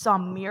with, saw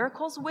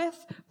miracles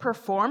with,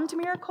 performed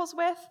miracles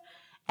with,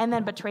 and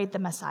then betrayed the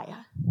Messiah,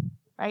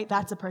 right?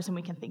 That's a person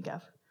we can think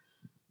of.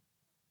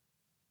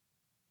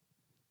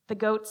 The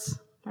goats,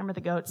 remember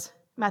the goats,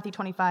 Matthew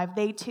 25,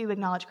 they too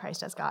acknowledge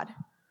Christ as God.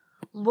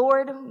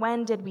 Lord,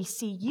 when did we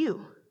see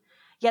you?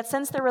 Yet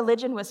since their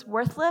religion was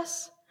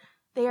worthless,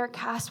 they are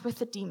cast with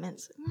the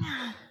demons.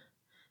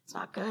 It's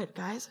not good,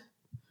 guys.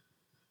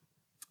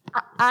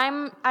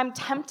 I'm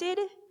tempted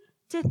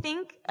to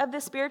think of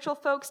the spiritual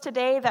folks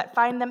today that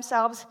find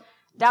themselves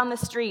down the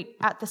street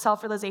at the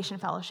Self-Realization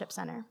Fellowship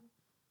Center.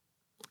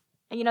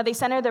 And, they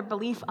center their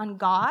belief on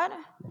God,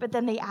 but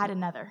then they add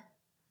another.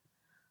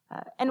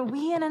 And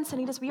we in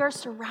Encinitas, we are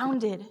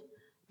surrounded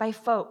by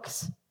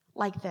folks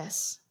like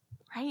this,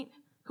 right?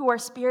 Who are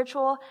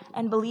spiritual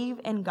and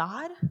believe in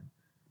God,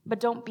 but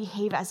don't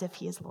behave as if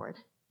he is Lord.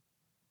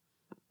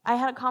 I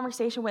had a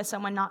conversation with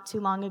someone not too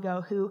long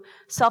ago who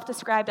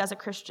self-described as a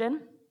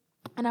Christian,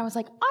 and I was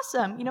like,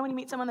 awesome. When you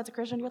meet someone that's a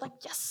Christian, you're like,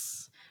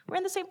 yes, we're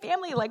in the same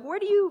family. Like, where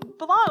do you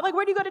belong? Like,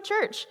 where do you go to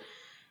church?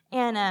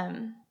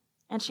 And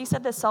she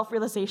said this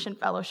Self-Realization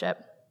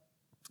Fellowship,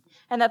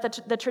 and that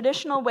the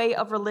traditional way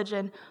of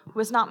religion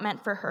was not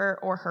meant for her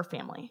or her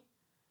family.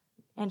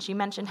 And she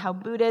mentioned how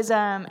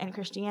Buddhism and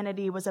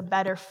Christianity was a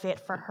better fit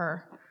for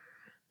her.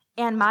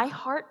 And my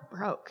heart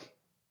broke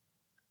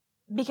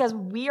because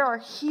we are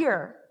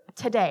here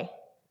today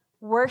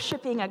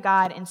worshiping a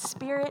God in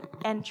spirit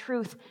and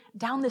truth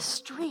down the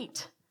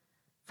street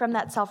from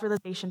that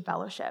Self-Realization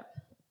Fellowship.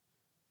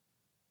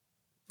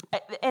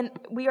 And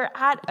we are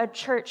at a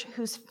church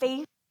whose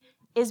faith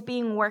is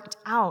being worked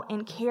out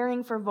in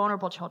caring for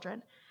vulnerable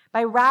children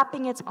by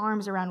wrapping its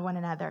arms around one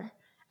another.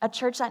 A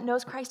church that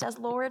knows Christ as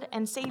Lord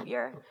and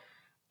Savior,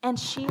 and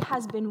she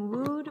has been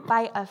wooed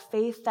by a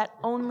faith that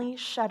only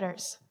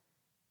shudders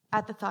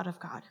at the thought of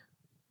God,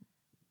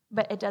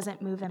 but it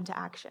doesn't move them to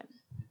action.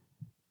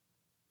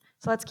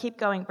 So let's keep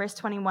going. Verse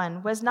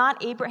 21, was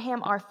not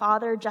Abraham our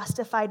father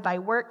justified by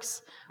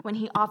works when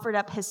he offered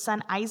up his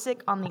son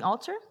Isaac on the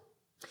altar?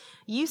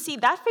 You see,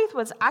 that faith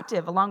was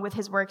active along with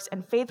his works,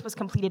 and faith was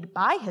completed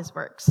by his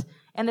works.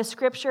 And the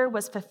scripture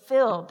was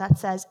fulfilled that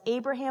says,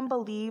 Abraham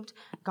believed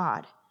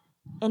God,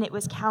 and it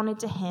was counted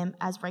to him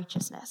as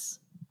righteousness.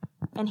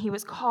 And he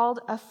was called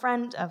a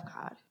friend of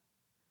God.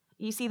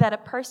 You see that a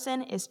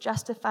person is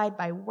justified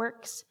by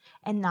works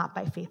and not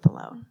by faith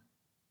alone.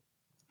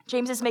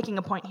 James is making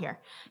a point here.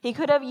 He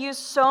could have used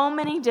so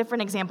many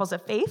different examples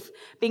of faith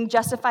being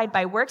justified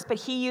by works, but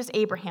he used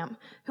Abraham,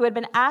 who had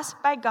been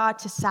asked by God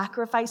to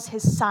sacrifice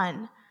his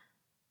son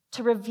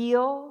to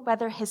reveal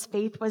whether his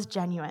faith was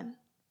genuine.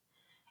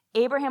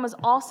 Abraham was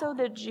also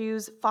the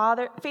Jews'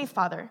 faith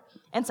father,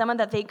 and someone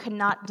that they could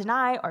not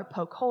deny or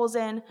poke holes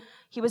in.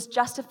 He was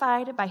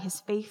justified by his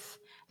faith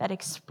that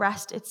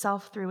expressed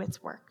itself through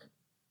its work.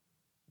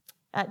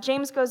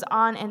 James goes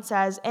on and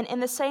says, and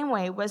in the same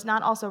way was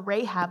not also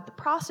Rahab the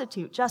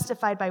prostitute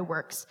justified by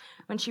works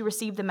when she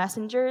received the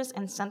messengers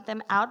and sent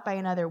them out by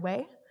another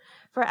way?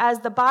 For as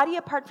the body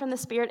apart from the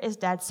spirit is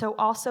dead, so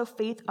also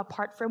faith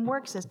apart from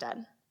works is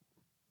dead.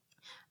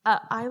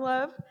 I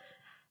love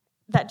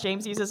that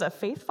James uses a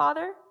faith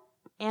father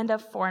and a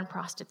foreign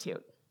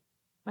prostitute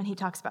when he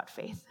talks about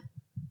faith.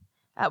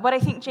 What I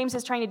think James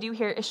is trying to do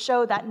here is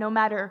show that no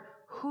matter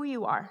who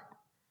you are,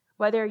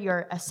 whether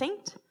you're a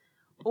saint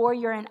or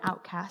you're an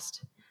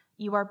outcast,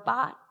 you are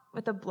bought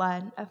with the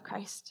blood of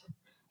Christ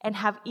and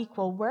have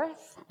equal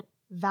worth,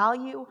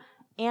 value,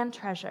 and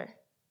treasure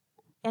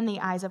in the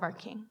eyes of our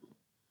King.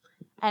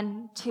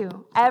 And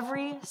two,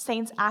 every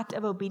saint's act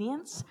of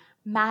obedience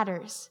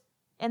matters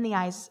in the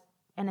eyes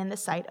and in the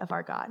sight of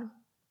our God.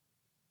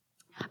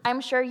 I'm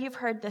sure you've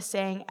heard this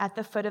saying, at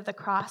the foot of the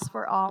cross,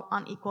 we're all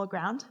on equal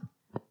ground.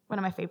 One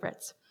of my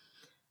favorites.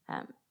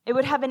 It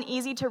would have been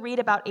easy to read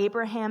about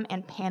Abraham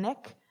and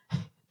panic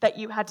that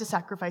you had to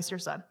sacrifice your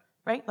son,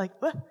 right? Like,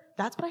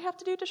 that's what I have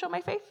to do to show my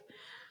faith?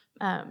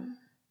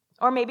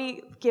 Or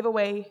maybe give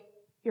away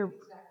your...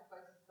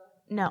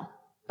 No,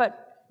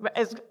 but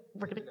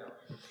we're going to...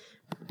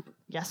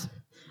 Yes.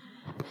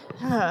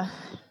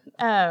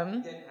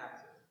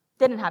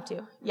 Didn't have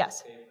to,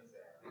 yes.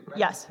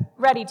 Yes,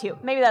 ready to.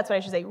 Maybe that's what I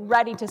should say.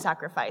 Ready to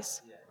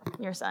sacrifice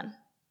your son.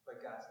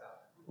 But God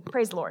stopped.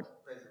 Praise the Lord.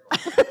 Praise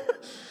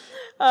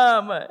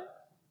the Lord.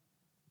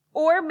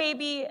 Or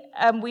maybe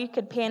we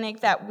could panic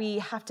that we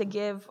have to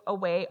give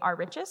away our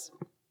riches.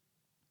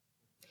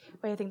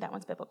 Wait, I think that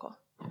one's biblical.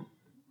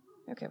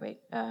 Okay, wait.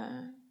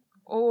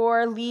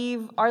 Or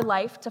leave our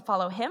life to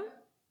follow him.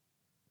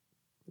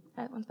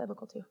 That one's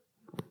biblical too.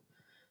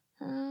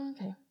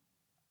 Okay.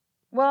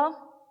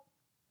 Well,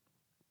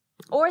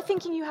 Or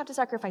thinking you have to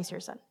sacrifice your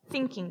son.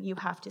 Thinking you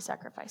have to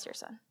sacrifice your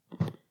son.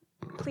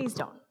 Please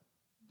don't.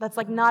 That's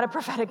like not a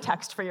prophetic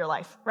text for your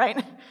life,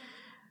 right?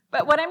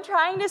 But what I'm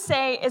trying to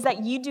say is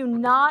that you do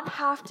not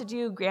have to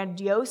do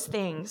grandiose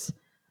things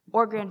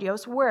or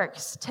grandiose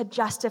works to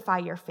justify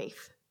your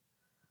faith.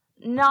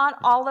 Not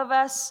all of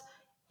us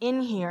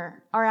in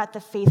here are at the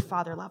faith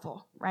father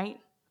level, right?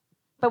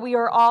 But we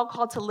are all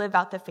called to live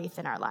out the faith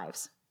in our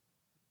lives.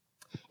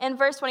 In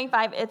verse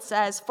 25, it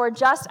says, "For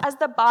just as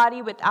the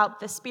body without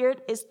the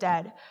spirit is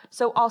dead,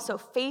 so also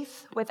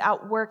faith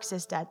without works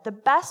is dead." The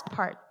best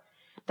part,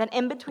 that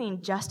in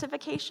between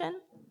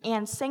justification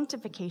and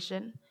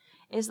sanctification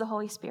is the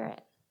Holy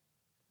Spirit.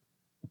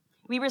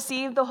 We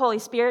receive the Holy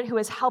Spirit who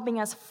is helping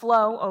us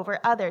flow over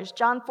others.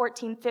 John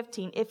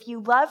 14:15, "If you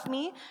love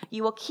me,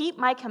 you will keep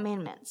my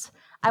commandments.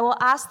 I will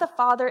ask the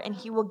Father, and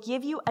he will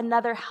give you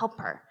another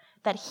helper,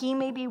 that he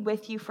may be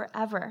with you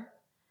forever."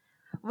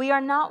 We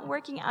are not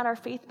working out our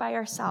faith by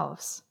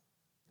ourselves.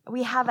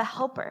 We have a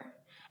helper,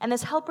 and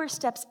this helper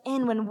steps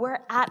in when we're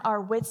at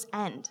our wits'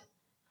 end.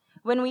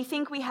 When we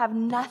think we have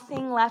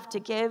nothing left to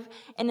give,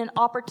 and an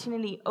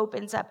opportunity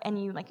opens up,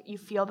 and you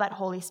feel that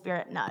Holy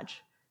Spirit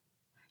nudge.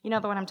 You know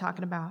the one I'm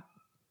talking about,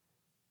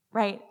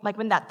 right? Like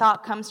when that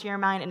thought comes to your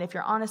mind, and if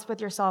you're honest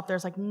with yourself,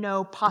 there's like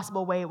no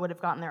possible way it would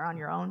have gotten there on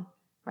your own,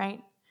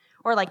 right?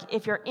 Or like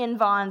if you're in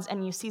Vaughn's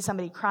and you see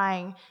somebody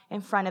crying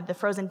in front of the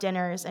frozen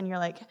dinners, and you're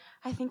like,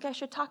 I think I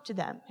should talk to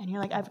them. And you're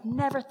like, I've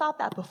never thought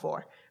that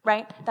before,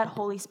 right? That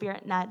Holy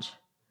Spirit nudge.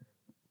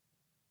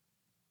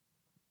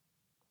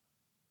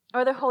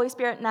 Or the Holy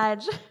Spirit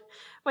nudge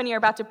when you're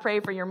about to pray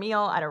for your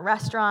meal at a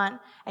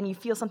restaurant and you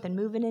feel something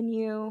moving in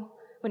you,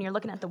 when you're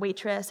looking at the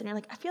waitress and you're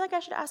like, I feel like I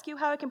should ask you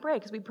how I can pray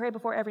because we pray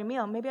before every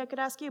meal. Maybe I could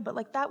ask you, but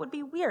like that would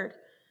be weird,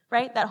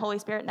 right? That Holy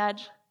Spirit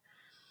nudge.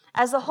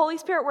 As the Holy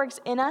Spirit works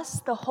in us,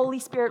 the Holy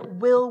Spirit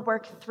will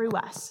work through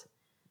us.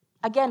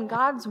 Again,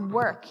 God's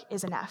work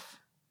is enough.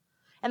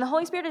 And the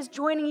Holy Spirit is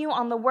joining you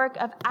on the work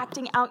of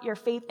acting out your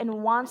faith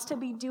and wants to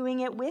be doing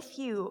it with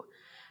you.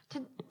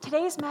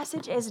 Today's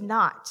message is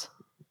not.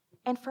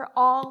 And for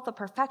all the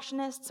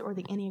perfectionists or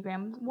the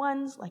Enneagram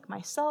ones like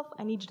myself,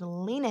 I need you to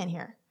lean in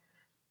here.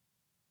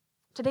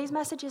 Today's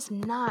message is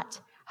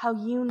not how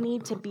you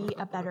need to be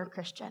a better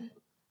Christian,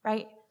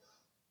 right?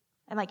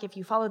 And like if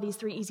you follow these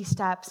 3 easy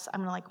steps,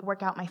 I'm going to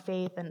work out my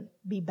faith and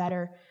be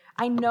better.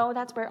 I know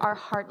that's where our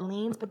heart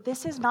leans, but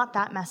this is not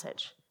that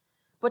message.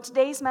 What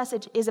today's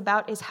message is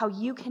about is how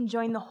you can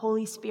join the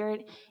Holy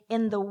Spirit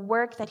in the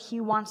work that he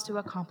wants to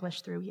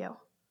accomplish through you.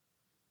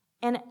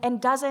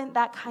 And doesn't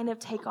that kind of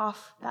take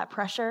off that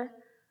pressure?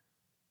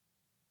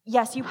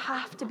 Yes, you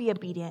have to be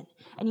obedient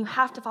and you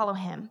have to follow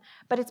him,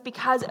 but it's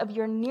because of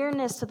your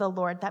nearness to the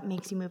Lord that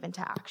makes you move into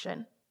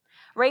action.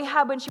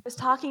 Rahab, when she was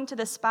talking to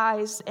the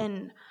spies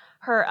in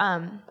her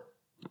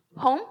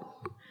home,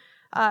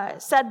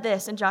 said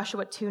this in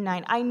Joshua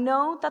 2:9, "I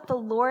know that the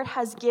Lord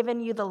has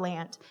given you the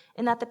land,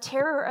 and that the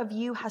terror of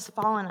you has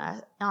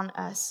fallen on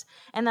us,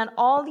 and that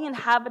all the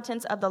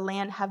inhabitants of the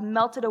land have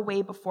melted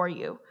away before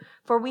you.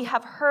 For we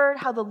have heard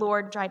how the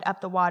Lord dried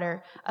up the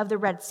water of the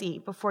Red Sea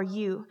before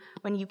you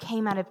when you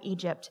came out of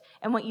Egypt,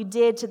 and what you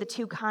did to the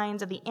 2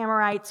 kinds of the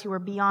Amorites who were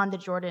beyond the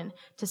Jordan,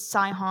 to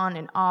Sihon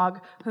and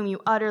Og, whom you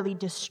utterly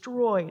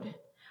destroyed.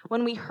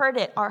 When we heard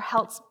it, our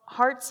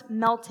hearts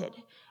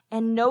melted,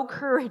 and no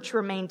courage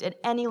remained in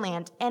any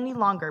land any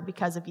longer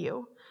because of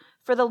you.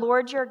 For the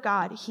Lord your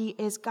God, he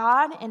is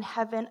God in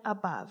heaven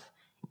above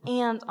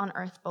and on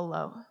earth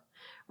below."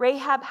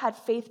 Rahab had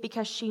faith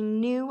because she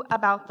knew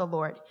about the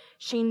Lord.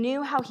 She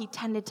knew how he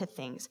tended to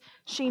things.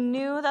 She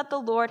knew that the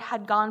Lord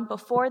had gone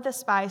before the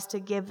spies to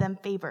give them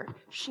favor.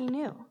 She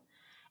knew.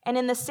 And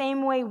in the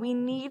same way, we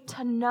need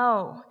to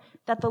know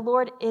that the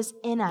Lord is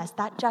in us,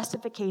 that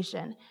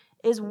justification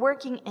is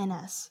working in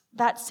us,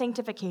 that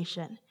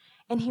sanctification.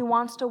 And he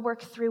wants to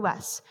work through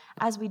us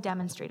as we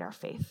demonstrate our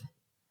faith.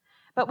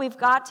 But we've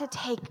got to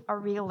take a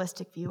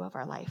realistic view of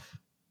our life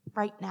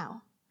right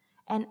now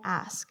and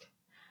ask,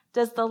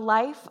 does the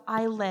life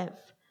I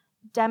live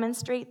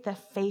demonstrate the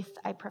faith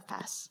I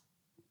profess?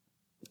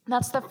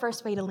 That's the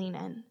first way to lean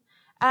in.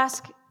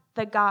 Ask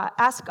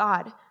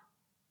God,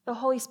 the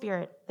Holy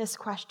Spirit, this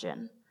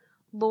question.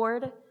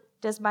 Lord,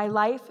 does my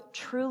life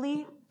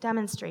truly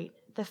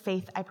demonstrate the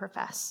faith I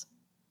profess?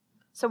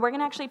 So we're going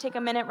to actually take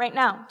a minute right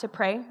now to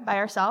pray by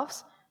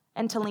ourselves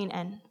and to lean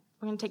in.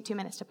 We're going to take 2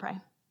 minutes to pray.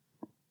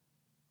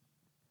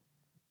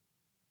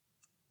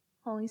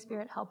 Holy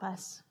Spirit, help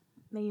us.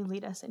 May you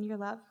lead us in your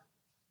love.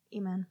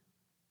 Amen.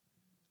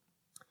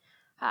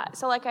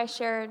 So like I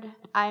shared,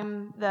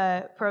 I'm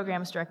the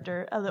programs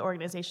director of the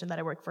organization that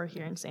I work for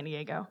here in San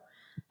Diego.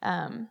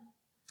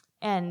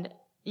 And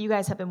you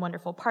guys have been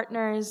wonderful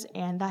partners,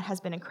 and that has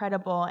been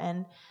incredible.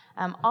 And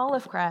all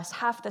of Crest,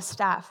 half the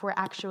staff were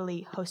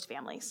actually host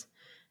families.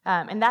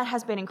 And that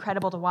has been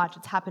incredible to watch.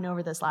 It's happened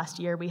over this last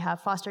year. We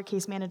have foster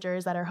case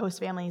managers that are host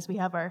families. We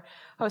have our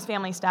host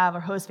family staff,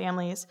 our host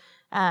families.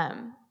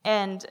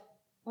 And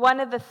one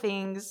of the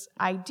things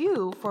I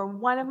do for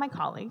one of my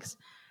colleagues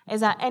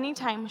is that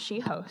anytime she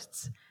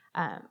hosts,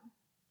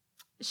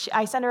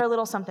 I send her a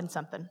little something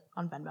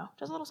on Venmo.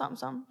 Just a little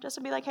something, just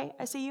to be like, hey,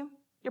 I see you.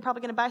 You're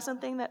probably going to buy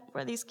something that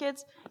for these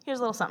kids. Here's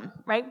a little something,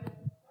 right?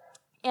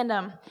 And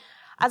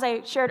as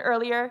I shared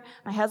earlier,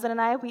 my husband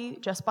and I, we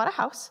just bought a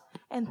house,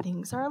 and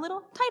things are a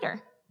little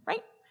tighter,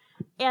 right?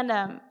 And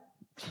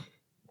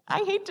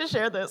I hate to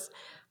share this,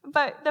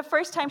 but the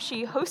first time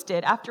she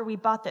hosted after we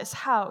bought this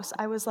house,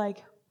 I was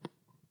like,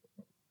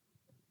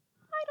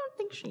 I don't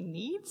think she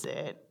needs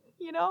it.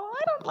 I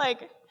don't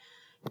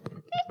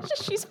it's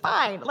just, she's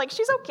fine.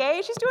 She's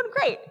okay. She's doing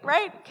great,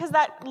 right? Because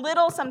that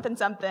little something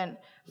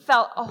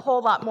felt a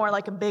whole lot more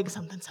like a big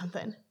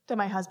something to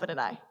my husband and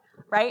I,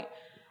 right?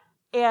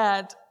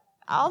 And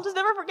I'll just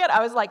never forget,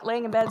 I was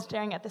laying in bed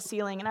staring at the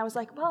ceiling, and I was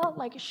like, well,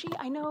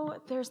 I know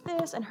there's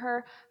this, and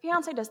her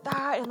fiance does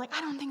that, and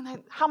I don't think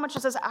how much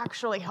does this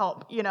actually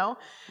help,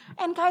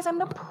 And guys, I'm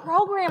the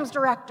programs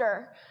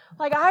director.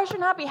 I should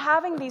not be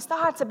having these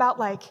thoughts about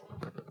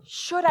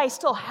should I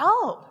still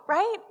help,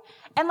 right?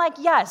 And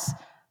yes,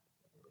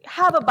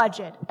 have a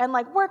budget, and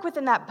work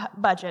within that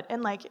budget,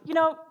 and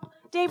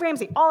Dave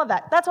Ramsey, all of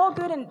that. That's all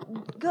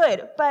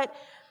good, but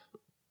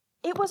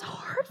it was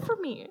hard for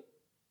me.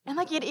 And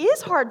it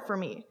is hard for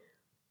me.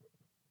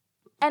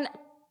 And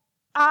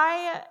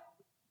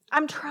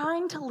I'm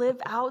trying to live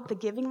out the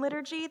giving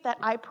liturgy that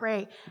I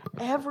pray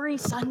every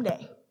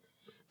Sunday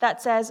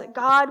that says,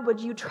 God, would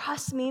you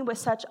trust me with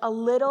such a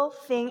little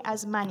thing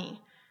as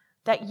money,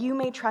 that you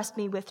may trust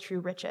me with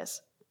true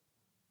riches.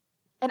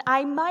 And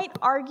I might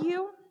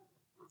argue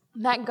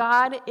that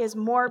God is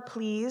more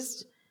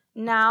pleased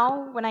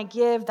now when I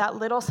give that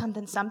little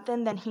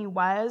something than he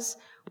was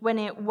when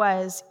it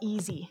was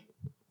easy.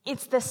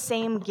 It's the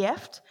same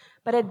gift,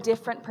 but a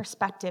different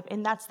perspective,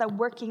 and that's the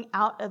working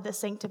out of the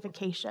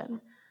sanctification.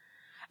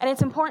 And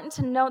it's important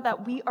to note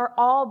that we are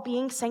all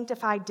being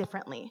sanctified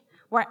differently.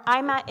 Where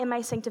I'm at in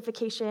my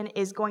sanctification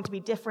is going to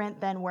be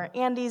different than where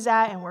Andy's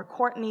at and where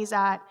Courtney's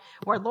at,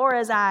 where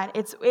Laura's at.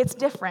 It's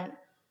different.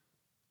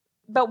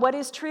 But what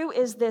is true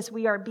is this: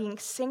 we are being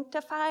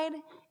sanctified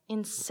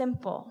in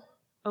simple,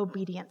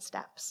 obedient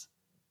steps.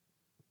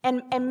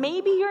 And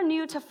maybe you're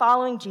new to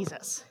following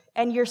Jesus,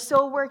 and you're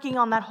still working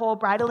on that whole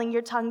bridling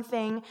your tongue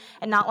thing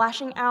and not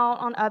lashing out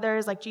on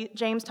others like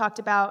James talked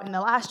about in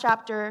the last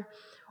chapter.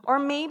 Or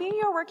maybe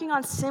you're working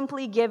on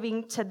simply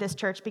giving to this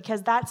church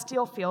because that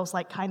still feels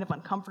kind of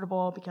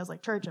uncomfortable because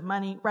church and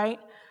money, right?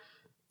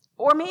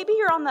 Or maybe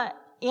you're on the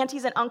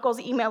aunties and uncles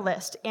email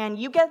list and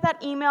you get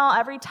that email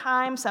every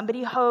time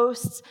somebody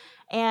hosts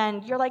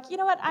and you're like, you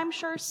know what, I'm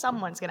sure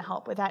someone's going to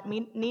help with that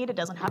need. It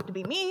doesn't have to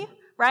be me,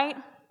 right?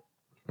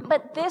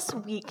 But this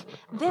week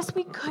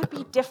could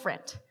be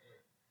different.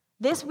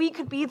 This week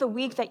could be the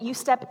week that you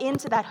step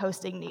into that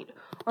hosting need.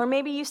 Or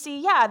maybe you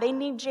see, yeah, they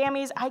need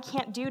jammies. I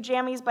can't do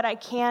jammies, but I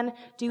can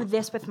do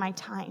this with my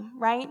time,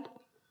 right?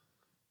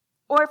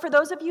 Or for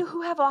those of you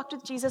who have walked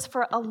with Jesus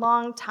for a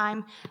long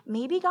time,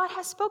 maybe God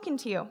has spoken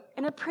to you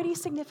in a pretty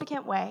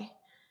significant way.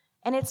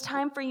 And it's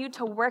time for you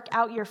to work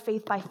out your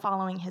faith by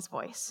following his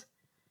voice.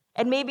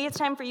 And maybe it's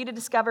time for you to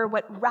discover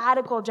what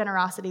radical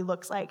generosity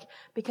looks like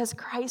because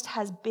Christ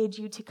has bid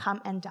you to come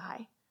and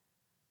die.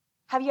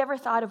 Have you ever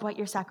thought of what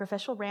your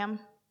sacrificial ram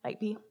might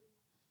be?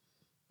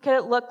 Could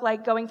it look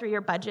like going through your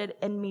budget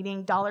and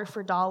meeting dollar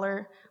for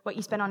dollar what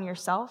you spend on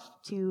yourself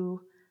to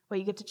what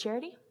you give to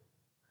charity?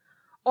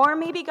 Or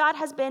maybe God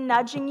has been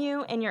nudging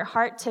you in your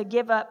heart to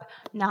give up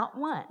not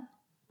one,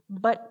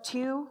 but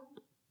 2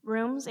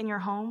 rooms in your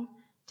home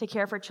to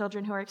care for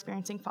children who are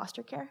experiencing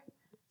foster care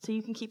so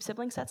you can keep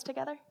sibling sets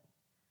together?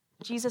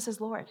 Jesus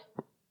is Lord.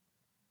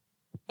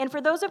 And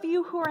for those of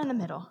you who are in the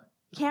middle,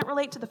 can't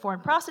relate to the foreign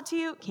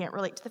prostitute, can't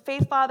relate to the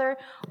faith father,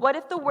 what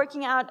if the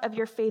working out of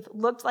your faith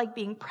looked like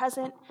being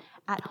present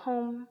at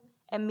home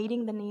and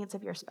meeting the needs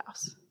of your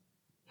spouse,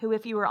 who,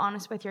 if you were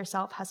honest with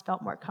yourself, has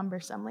felt more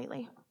cumbersome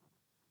lately?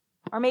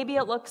 Or maybe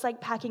it looks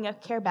like packing a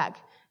care bag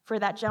for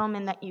that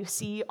gentleman that you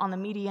see on the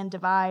median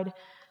divide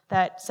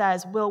that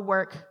says, will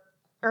work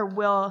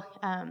for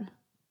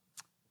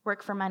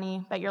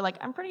money, but you're like,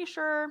 I'm pretty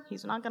sure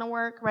he's not going to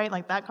work,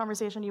 right? That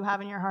conversation you have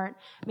in your heart.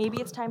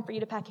 Maybe it's time for you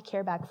to pack a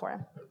care bag for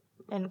him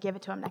and give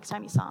it to him next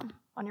time you saw him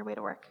on your way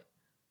to work.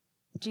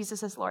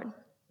 Jesus is Lord.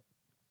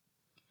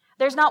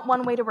 There's not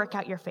one way to work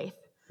out your faith,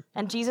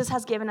 and Jesus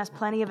has given us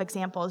plenty of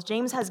examples.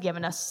 James has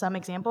given us some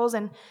examples,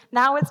 and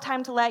now it's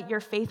time to let your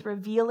faith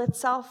reveal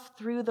itself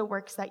through the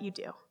works that you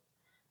do.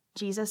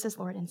 Jesus is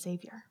Lord and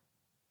Savior.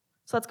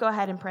 So let's go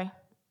ahead and pray.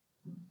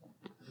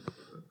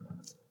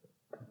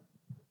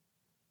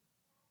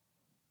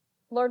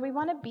 Lord, we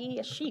want to be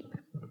a sheep.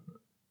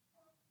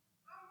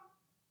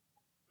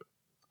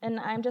 And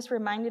I'm just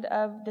reminded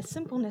of the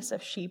simpleness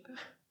of sheep.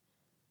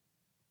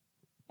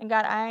 And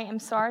God, I am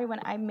sorry when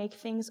I make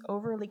things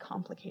overly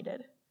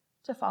complicated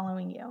to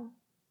following you.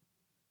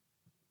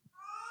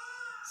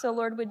 So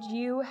Lord, would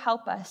you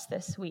help us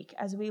this week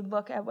as we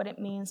look at what it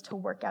means to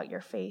work out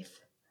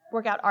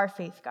our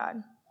faith, God,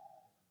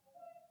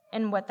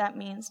 and what that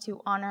means to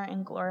honor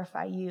and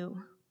glorify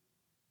you.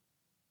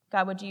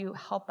 God, would you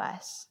help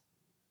us?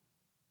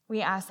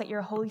 We ask that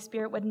your Holy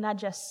Spirit would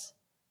nudge us,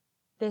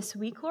 this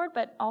week, Lord,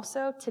 but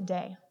also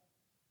today,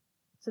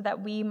 so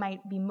that we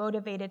might be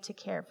motivated to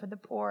care for the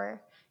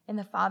poor and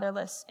the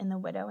fatherless and the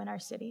widow in our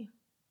city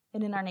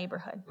and in our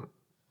neighborhood.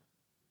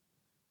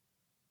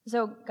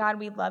 So, God,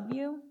 we love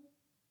you.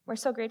 We're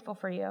so grateful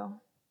for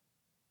you.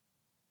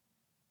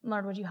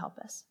 Lord, would you help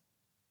us?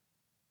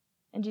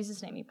 In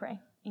Jesus' name we pray.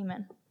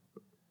 Amen.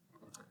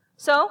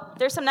 So,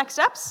 there's some next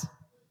steps.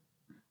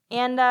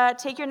 And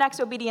take your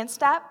next obedience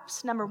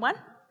steps, number 1.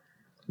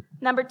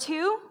 Number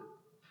 2,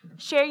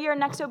 share your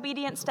next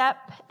obedience step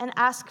and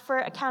ask for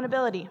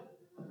accountability,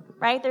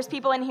 right? There's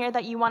people in here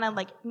that you want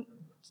to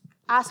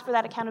ask for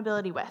that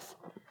accountability with.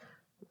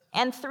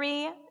 And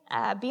 3,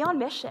 be on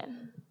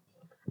mission.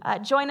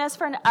 Join us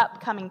for an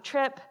upcoming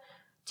trip.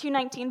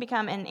 219,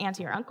 become an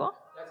auntie or uncle.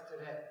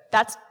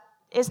 That's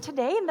today. Is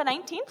today the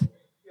 19th?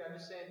 Yeah, I'm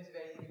just saying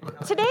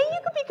today. Today you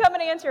can become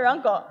an auntie or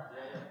uncle.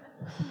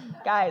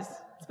 Guys,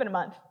 it's been a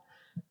month.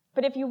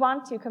 But if you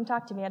want to, come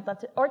talk to me. I'd love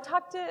to. Or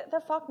talk to the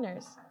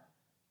Faulkners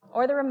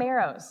or the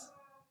Romeros.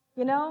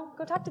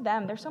 Go talk to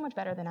them. They're so much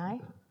better than I.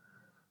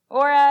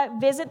 Or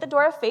visit the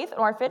Door of Faith at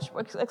Orphanage.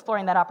 We're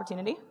exploring that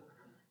opportunity.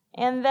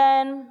 And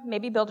then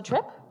maybe build a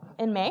trip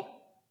in May.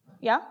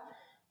 Yeah.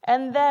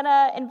 And then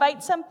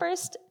invite some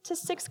 1st to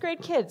 6th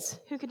grade kids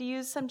who could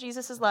use some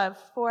Jesus' love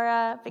for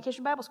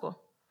Vacation Bible School.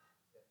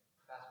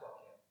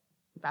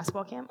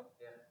 Basketball camp?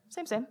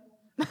 Yeah. Same.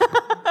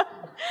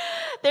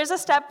 There's a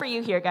step for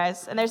you here,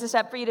 guys. And there's a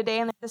step for you today,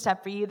 and there's a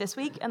step for you this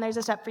week, and there's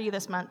a step for you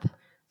this month.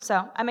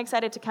 So I'm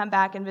excited to come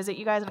back and visit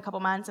you guys in a couple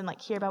months and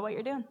hear about what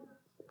you're doing.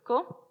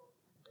 Cool?